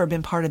had never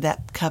been part of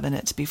that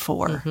covenant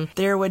before.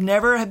 There would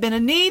never have been a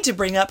need to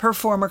bring up her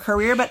former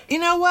career, but you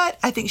know what?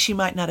 I think she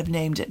might not have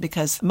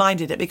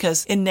minded it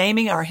because in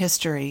naming our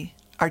history,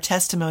 our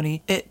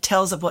testimony, it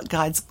tells of what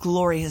God's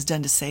glory has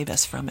done to save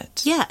us from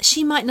it. Yeah,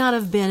 she might not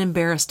have been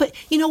embarrassed, but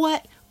you know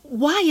what?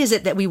 Why is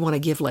it that we want to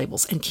give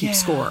labels and keep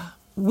score?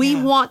 We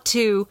want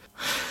to,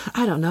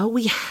 I don't know,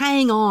 we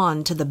hang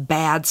on to the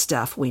bad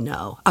stuff we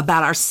know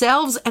about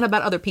ourselves and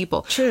about other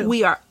people. True.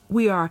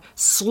 We are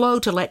slow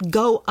to let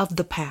go of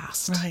the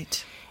past.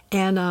 Right.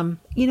 And,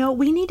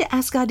 we need to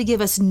ask God to give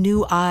us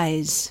new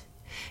eyes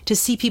to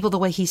see people the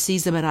way he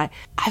sees them. And I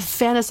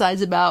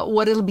fantasize about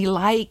what it'll be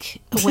like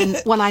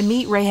when I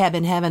meet Rahab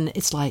in heaven.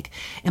 It's like,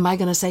 am I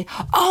going to say,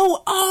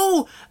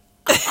 oh,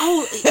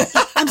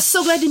 I'm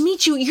so glad to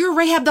meet you. You're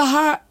Rahab the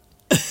Rahab.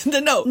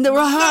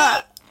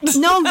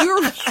 No,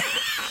 you're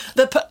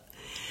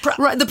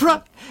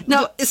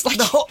it's like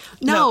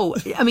no.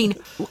 I mean,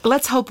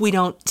 let's hope we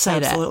don't say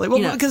that. Absolutely.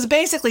 Well, because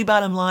basically,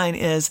 bottom line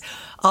is,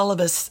 all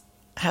of us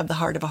have the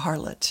heart of a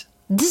harlot.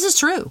 This is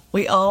true.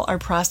 We all are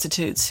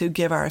prostitutes who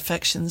give our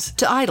affections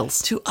to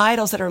idols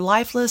that are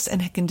lifeless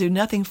and can do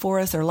nothing for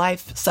us. They're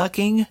life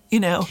sucking.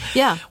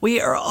 Yeah. We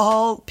are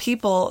all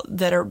people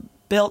that are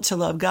built to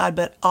love God,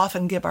 but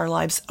often give our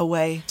lives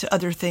away to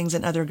other things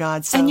and other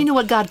gods. So, and you know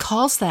what God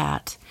calls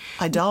that?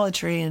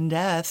 Idolatry and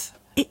death.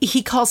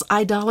 He calls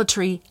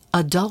idolatry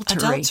adultery.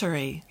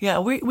 Adultery. Yeah,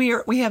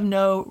 we have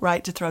no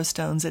right to throw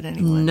stones at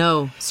anyone.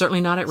 No,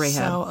 certainly not at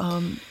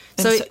Rahab.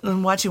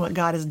 And watching what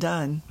God has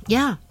done.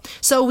 Yeah.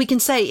 So we can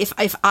say,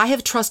 if I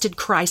have trusted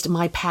Christ,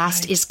 my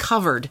past is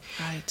covered.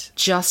 Right.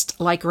 Just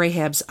like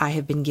Rahab's, I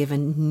have been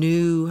given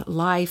new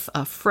life,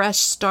 a fresh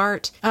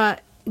start.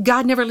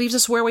 God never leaves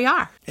us where we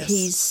are. Yes.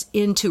 He's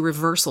into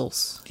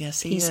reversals.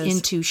 Yes, He's is.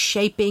 into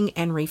shaping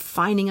and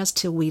refining us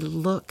till we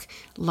look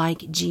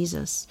like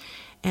Jesus.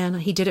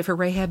 And he did it for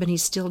Rahab, and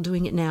he's still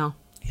doing it now.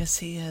 Yes,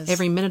 he is.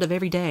 Every minute of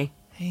every day.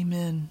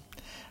 Amen.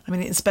 I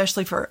mean,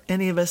 especially for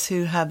any of us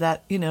who have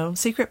that,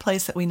 secret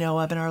place that we know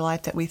of in our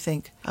life that we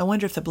think, I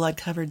wonder if the blood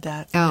covered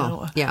that.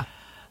 Yeah.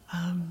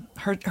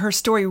 Her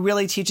story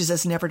really teaches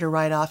us never to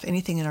write off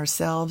anything in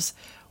ourselves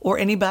or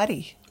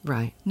anybody.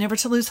 Right. Never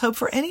to lose hope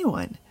for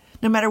anyone,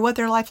 no matter what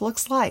their life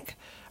looks like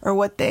or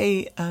what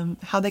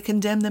how they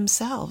condemn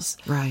themselves.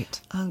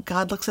 Right.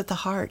 God looks at the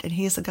heart, and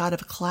he is a God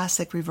of a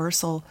classic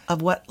reversal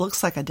of what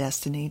looks like a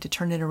destiny to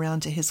turn it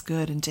around to his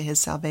good and to his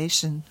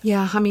salvation.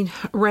 Yeah, I mean,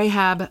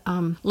 Rahab,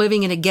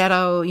 living in a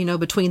ghetto,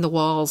 between the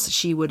walls,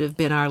 she would have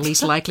been our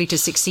least likely to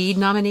succeed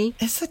nominee.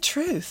 It's the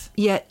truth.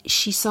 Yet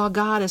she saw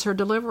God as her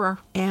deliverer,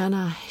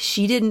 and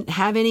she didn't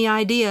have any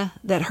idea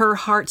that her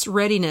heart's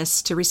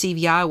readiness to receive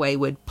Yahweh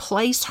would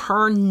place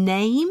her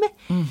name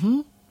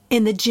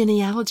in the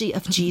genealogy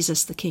of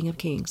Jesus, the King of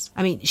Kings.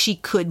 I mean, she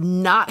could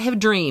not have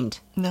dreamed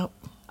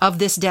of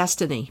this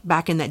destiny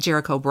back in that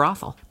Jericho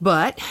brothel.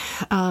 But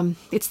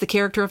it's the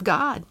character of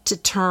God to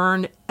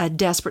turn a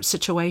desperate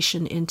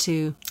situation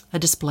into a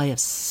display of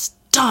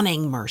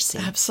stunning mercy.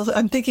 Absolutely.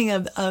 I'm thinking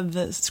of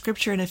the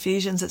scripture in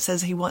Ephesians that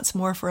says he wants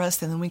more for us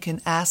than we can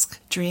ask,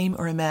 dream,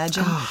 or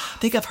imagine.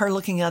 Think of her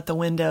looking out the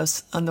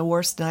windows on the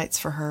worst nights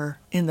for her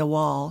in the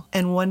wall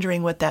and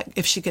wondering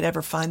if she could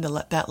ever find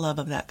that love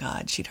of that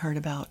God she'd heard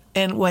about.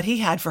 And what he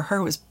had for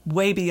her was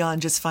way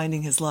beyond just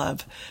finding his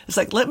love. It's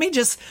like, let me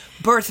just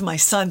birth my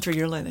son through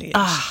your lineage.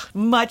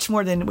 Much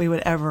more than we would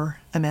ever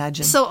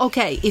imagine. So,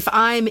 okay, if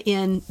I'm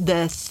in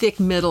the thick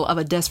middle of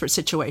a desperate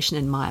situation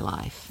in my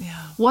life,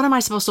 what am I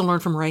supposed to learn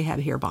from Rahab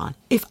here, Bon?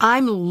 If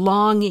I'm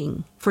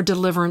longing for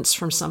deliverance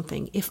from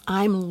something, if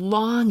I'm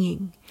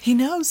longing... He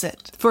knows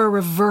it. For a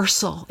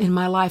reversal in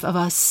my life of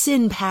a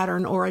sin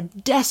pattern or a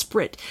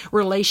desperate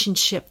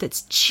relationship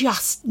that's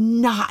just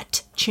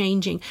not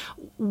changing.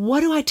 What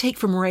do I take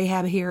from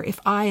Rahab here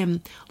if I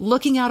am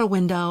looking out a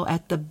window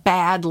at the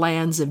bad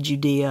lands of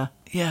Judea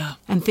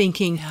and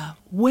thinking,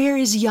 where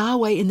is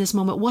Yahweh in this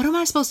moment? What am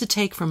I supposed to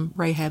take from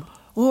Rahab?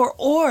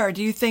 Or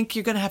do you think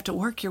you're going to have to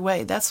work your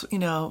way? That's,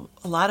 a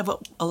lot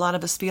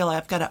of us feel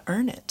I've got to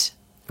earn it.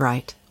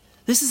 Right.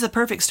 This is a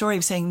perfect story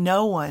of saying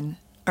no one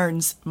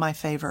earns my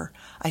favor.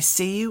 I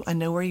see you, I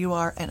know where you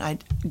are,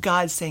 and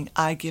God's saying,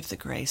 I give the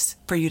grace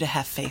for you to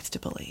have faith to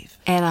believe.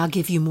 And I'll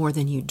give you more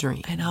than you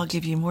dreamed. And I'll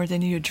give you more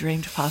than you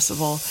dreamed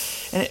possible.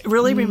 And it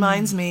really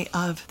reminds me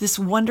of this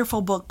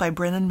wonderful book by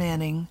Brennan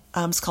Manning.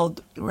 It's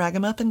called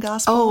Ragamuffin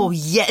Gospel. Oh,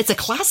 yeah, it's a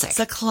classic. It's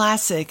a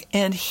classic,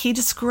 and he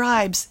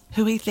describes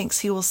who he thinks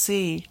he will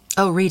see.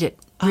 Oh, read it.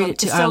 Read it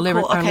to it's our, so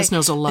cool. our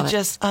listeners will love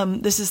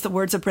it. This is the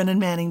words of Brennan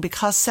Manning.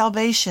 Because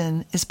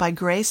salvation is by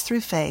grace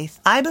through faith,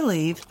 I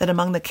believe that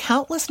among the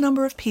countless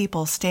number of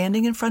people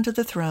standing in front of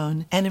the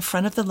throne and in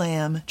front of the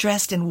Lamb,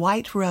 dressed in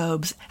white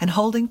robes and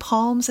holding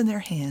palms in their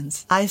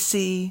hands, I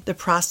see the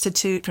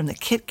prostitute from the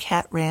Kit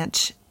Kat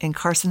Ranch in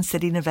Carson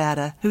City,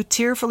 Nevada, who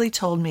tearfully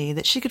told me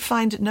that she could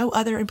find no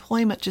other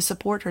employment to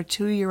support her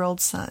 2-year-old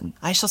son.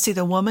 I shall see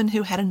the woman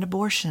who had an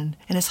abortion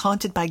and is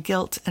haunted by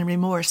guilt and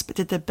remorse but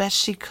did the best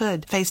she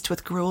could faced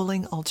with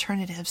grueling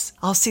alternatives.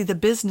 I'll see the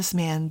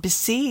businessman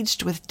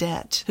besieged with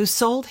debt who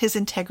sold his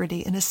integrity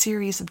in a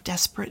series of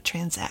desperate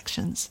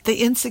transactions. The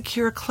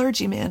insecure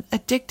clergyman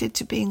addicted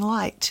to being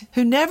liked,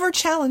 who never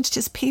challenged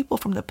his people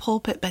from the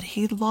pulpit but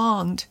he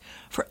longed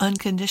for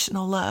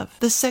unconditional love.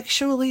 The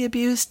sexually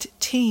abused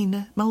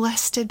teen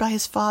molested by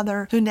his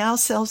father who now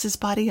sells his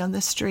body on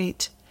the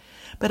street.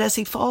 But as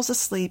he falls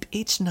asleep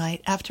each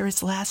night after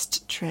his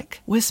last trick,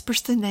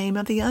 whispers the name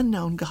of the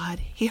unknown God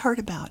he heard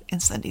about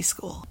in Sunday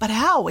school. But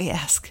how, we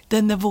ask?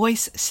 Then the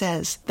voice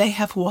says, they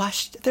have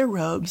washed their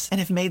robes and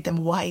have made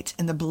them white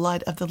in the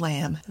blood of the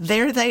Lamb.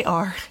 There they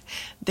are.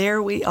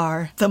 There we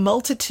are. The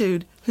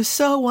multitude who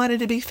so wanted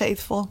to be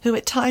faithful, who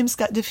at times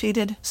got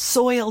defeated,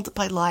 soiled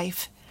by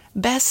life,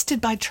 bested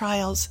by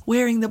trials,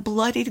 wearing the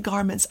bloodied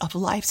garments of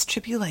life's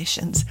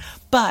tribulations,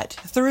 but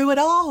through it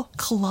all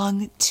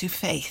clung to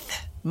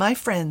faith. My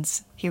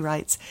friends, he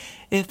writes,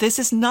 if this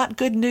is not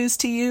good news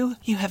to you,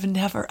 you have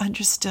never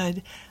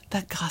understood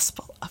the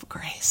gospel of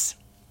grace.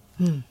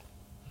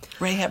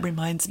 Rahab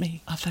reminds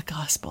me of the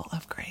gospel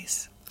of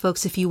grace.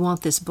 Folks, if you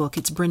want this book,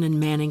 it's Brennan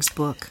Manning's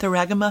book. The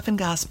Ragamuffin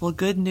Gospel,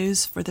 Good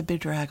News for the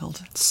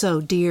Bedraggled. So,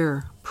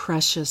 dear,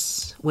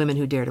 precious women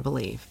who dare to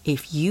believe,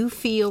 if you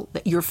feel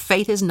that your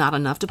faith is not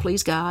enough to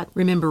please God,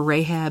 remember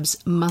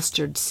Rahab's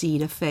mustard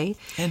seed of faith.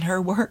 And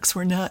her works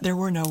were not, there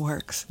were no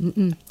works.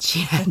 She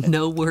had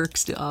no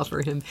works to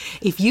offer him.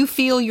 If you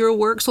feel your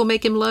works will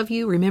make him love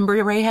you,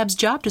 remember Rahab's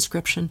job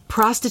description.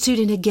 Prostitute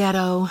in a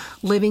ghetto,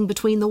 living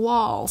between the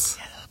walls.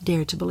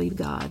 Dare to believe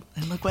God.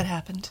 And look what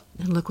happened.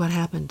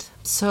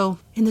 So,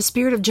 in the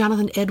spirit of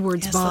Jonathan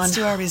Edwards' yes, bond, let's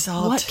do our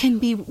resolved. What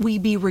can we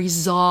be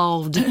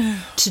resolved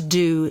to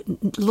do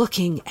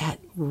looking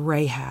at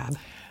Rahab?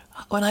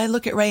 When I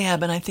look at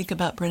Rahab and I think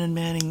about Brennan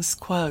Manning's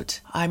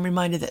quote, I'm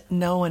reminded that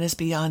no one is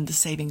beyond the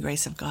saving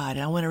grace of God.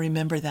 And I want to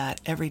remember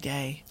that every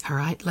day. All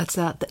right, let's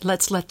let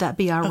that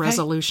be our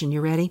resolution.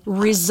 You ready?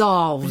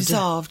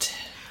 Resolved.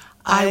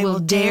 I will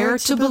dare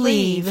to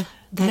believe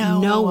that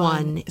no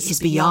one is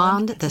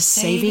beyond the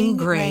saving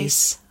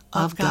grace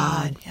of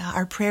God. Yeah,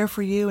 our prayer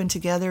for you and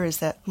together is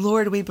that,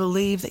 Lord, we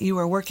believe that you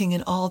are working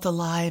in all the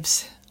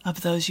lives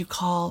of those you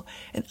call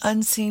in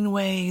unseen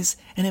ways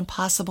and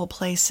impossible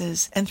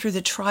places. And through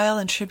the trial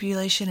and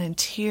tribulation and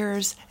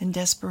tears and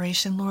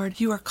desperation,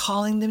 Lord, you are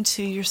calling them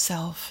to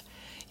yourself.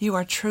 You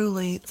are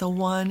truly the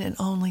one and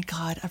only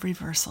God of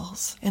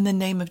reversals. In the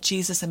name of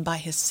Jesus and by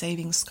his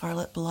saving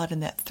scarlet blood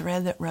and that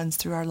thread that runs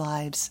through our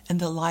lives and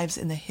the lives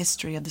in the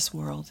history of this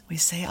world, we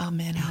say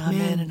amen and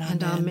amen and amen.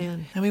 And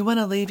amen. And we want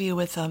to leave you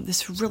with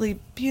this really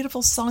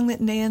beautiful song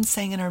that Nan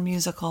sang in our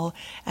musical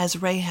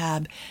as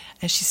Rahab,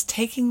 as she's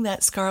taking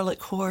that scarlet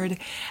cord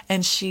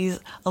and she's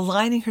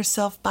aligning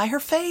herself by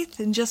her faith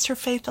and just her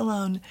faith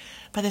alone,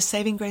 by the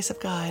saving grace of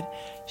God.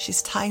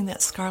 She's tying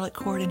that scarlet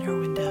cord in her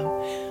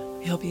window.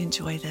 We hope you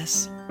enjoy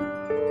this.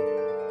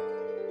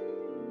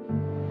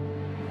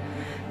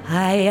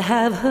 I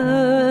have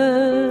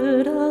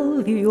heard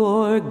of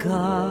your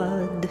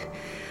God.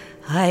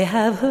 I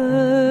have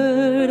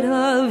heard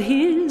of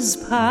his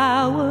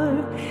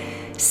power.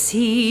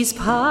 Seas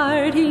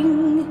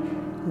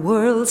parting,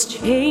 worlds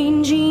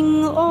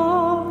changing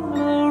all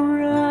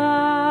around.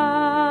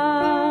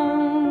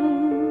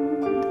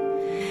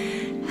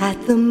 At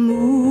the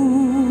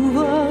move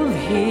of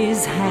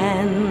his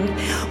hand,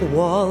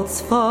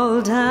 walls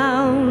fall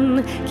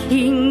down,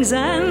 kings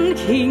and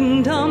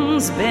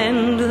kingdoms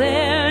bend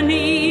their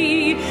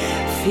knee,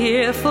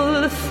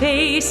 fearful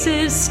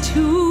faces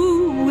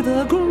to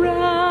the ground.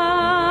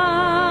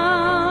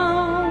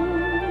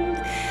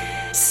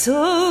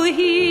 So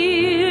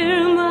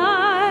hear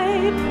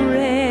my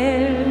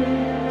prayer,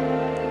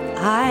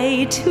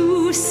 I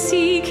too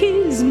seek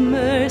his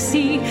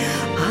mercy,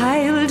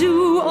 I'll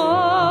do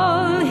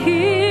all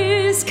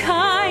his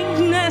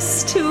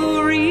kindness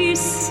to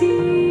receive.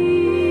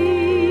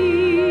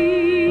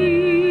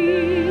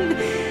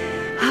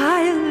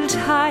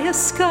 Tie a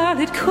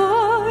scarlet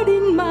cord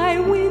in my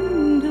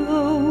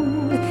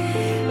window,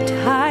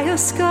 tie a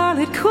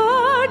scarlet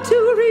cord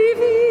to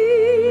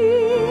reveal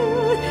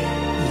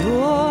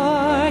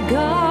your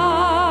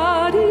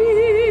God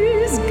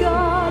is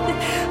God.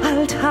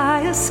 I'll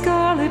tie a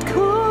scarlet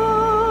cord,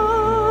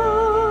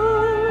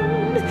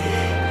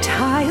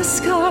 tie a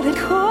scarlet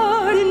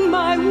cord in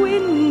my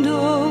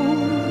window,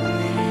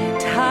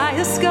 tie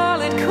a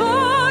scarlet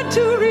cord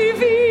to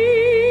reveal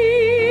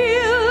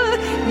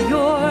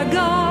your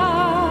God.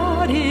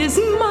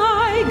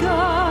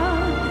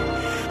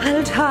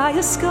 I'll tie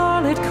a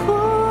scarlet cord.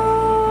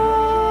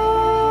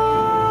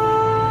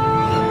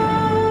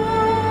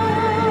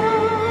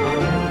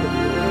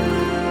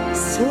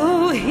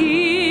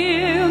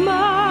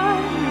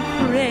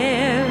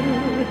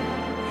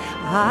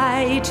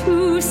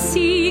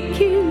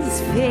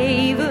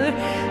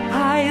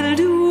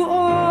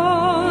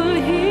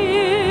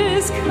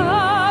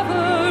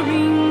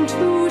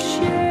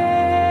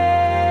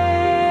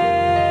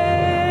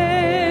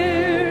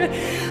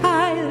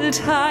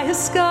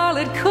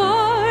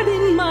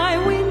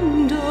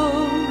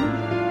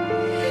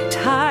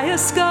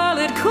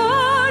 scarlet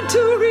cord to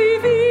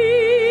reveal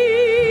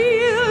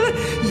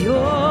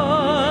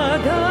your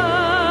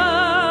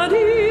God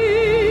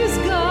is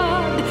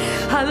God.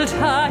 I'll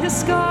tie a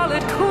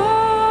scarlet cord,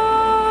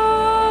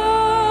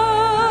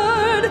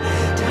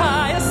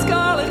 tie a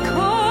scarlet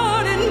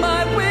cord in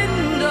my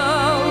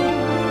window,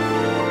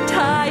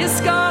 tie a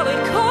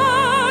scarlet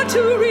cord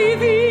to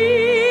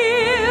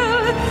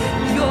reveal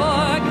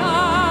your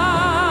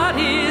God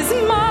is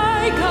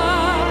my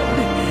God.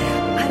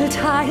 I'll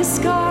tie a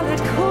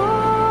scarlet cord,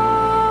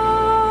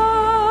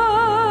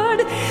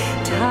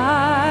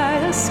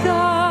 tie a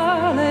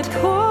scarlet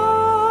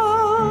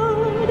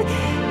cord,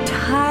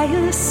 tie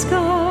a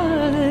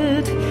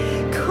scarlet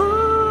cord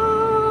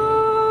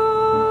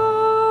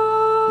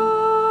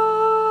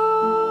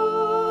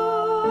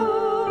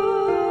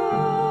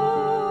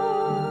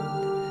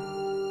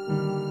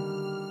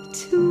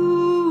to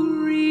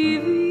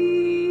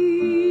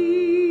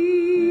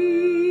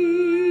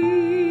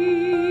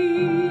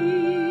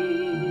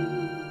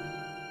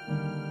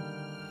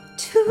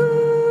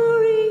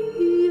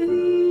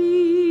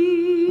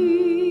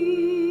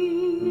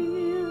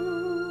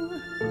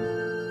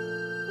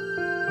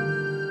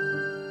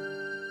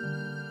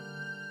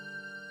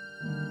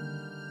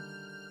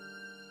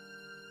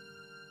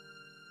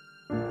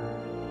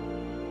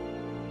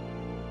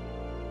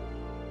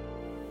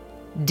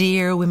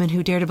Dear Women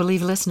Who Dare to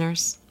Believe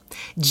listeners,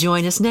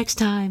 join us next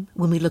time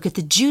when we look at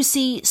the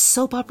juicy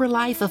soap opera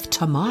life of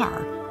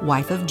Tamar,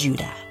 wife of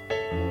Judah.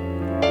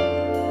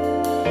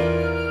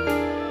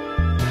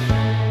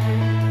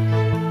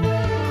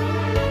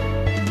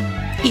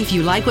 If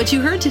you like what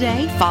you heard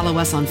today, follow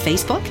us on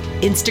Facebook,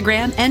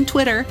 Instagram, and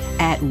Twitter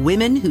at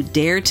Women Who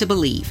Dare to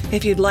Believe.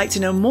 If you'd like to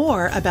know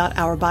more about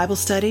our Bible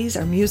studies,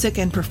 our music,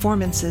 and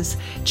performances,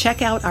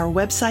 check out our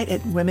website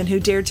at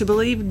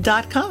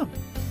womenwhodaretobelieve.com.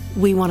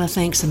 We want to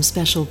thank some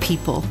special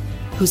people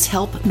whose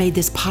help made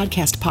this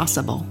podcast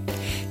possible.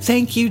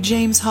 Thank you,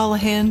 James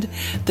Hollahand,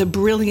 the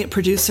brilliant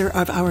producer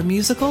of our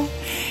musical.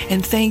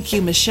 And thank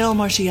you, Michelle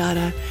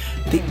Marciata,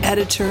 the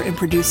editor and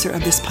producer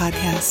of this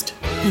podcast.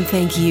 And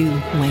thank you,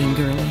 Wayne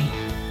Gurley,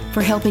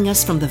 for helping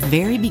us from the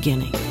very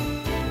beginning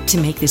to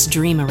make this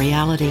dream a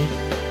reality.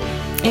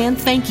 And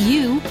thank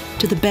you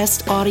to the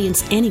best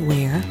audience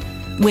anywhere,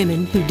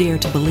 Women Who Dare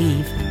to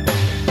Believe.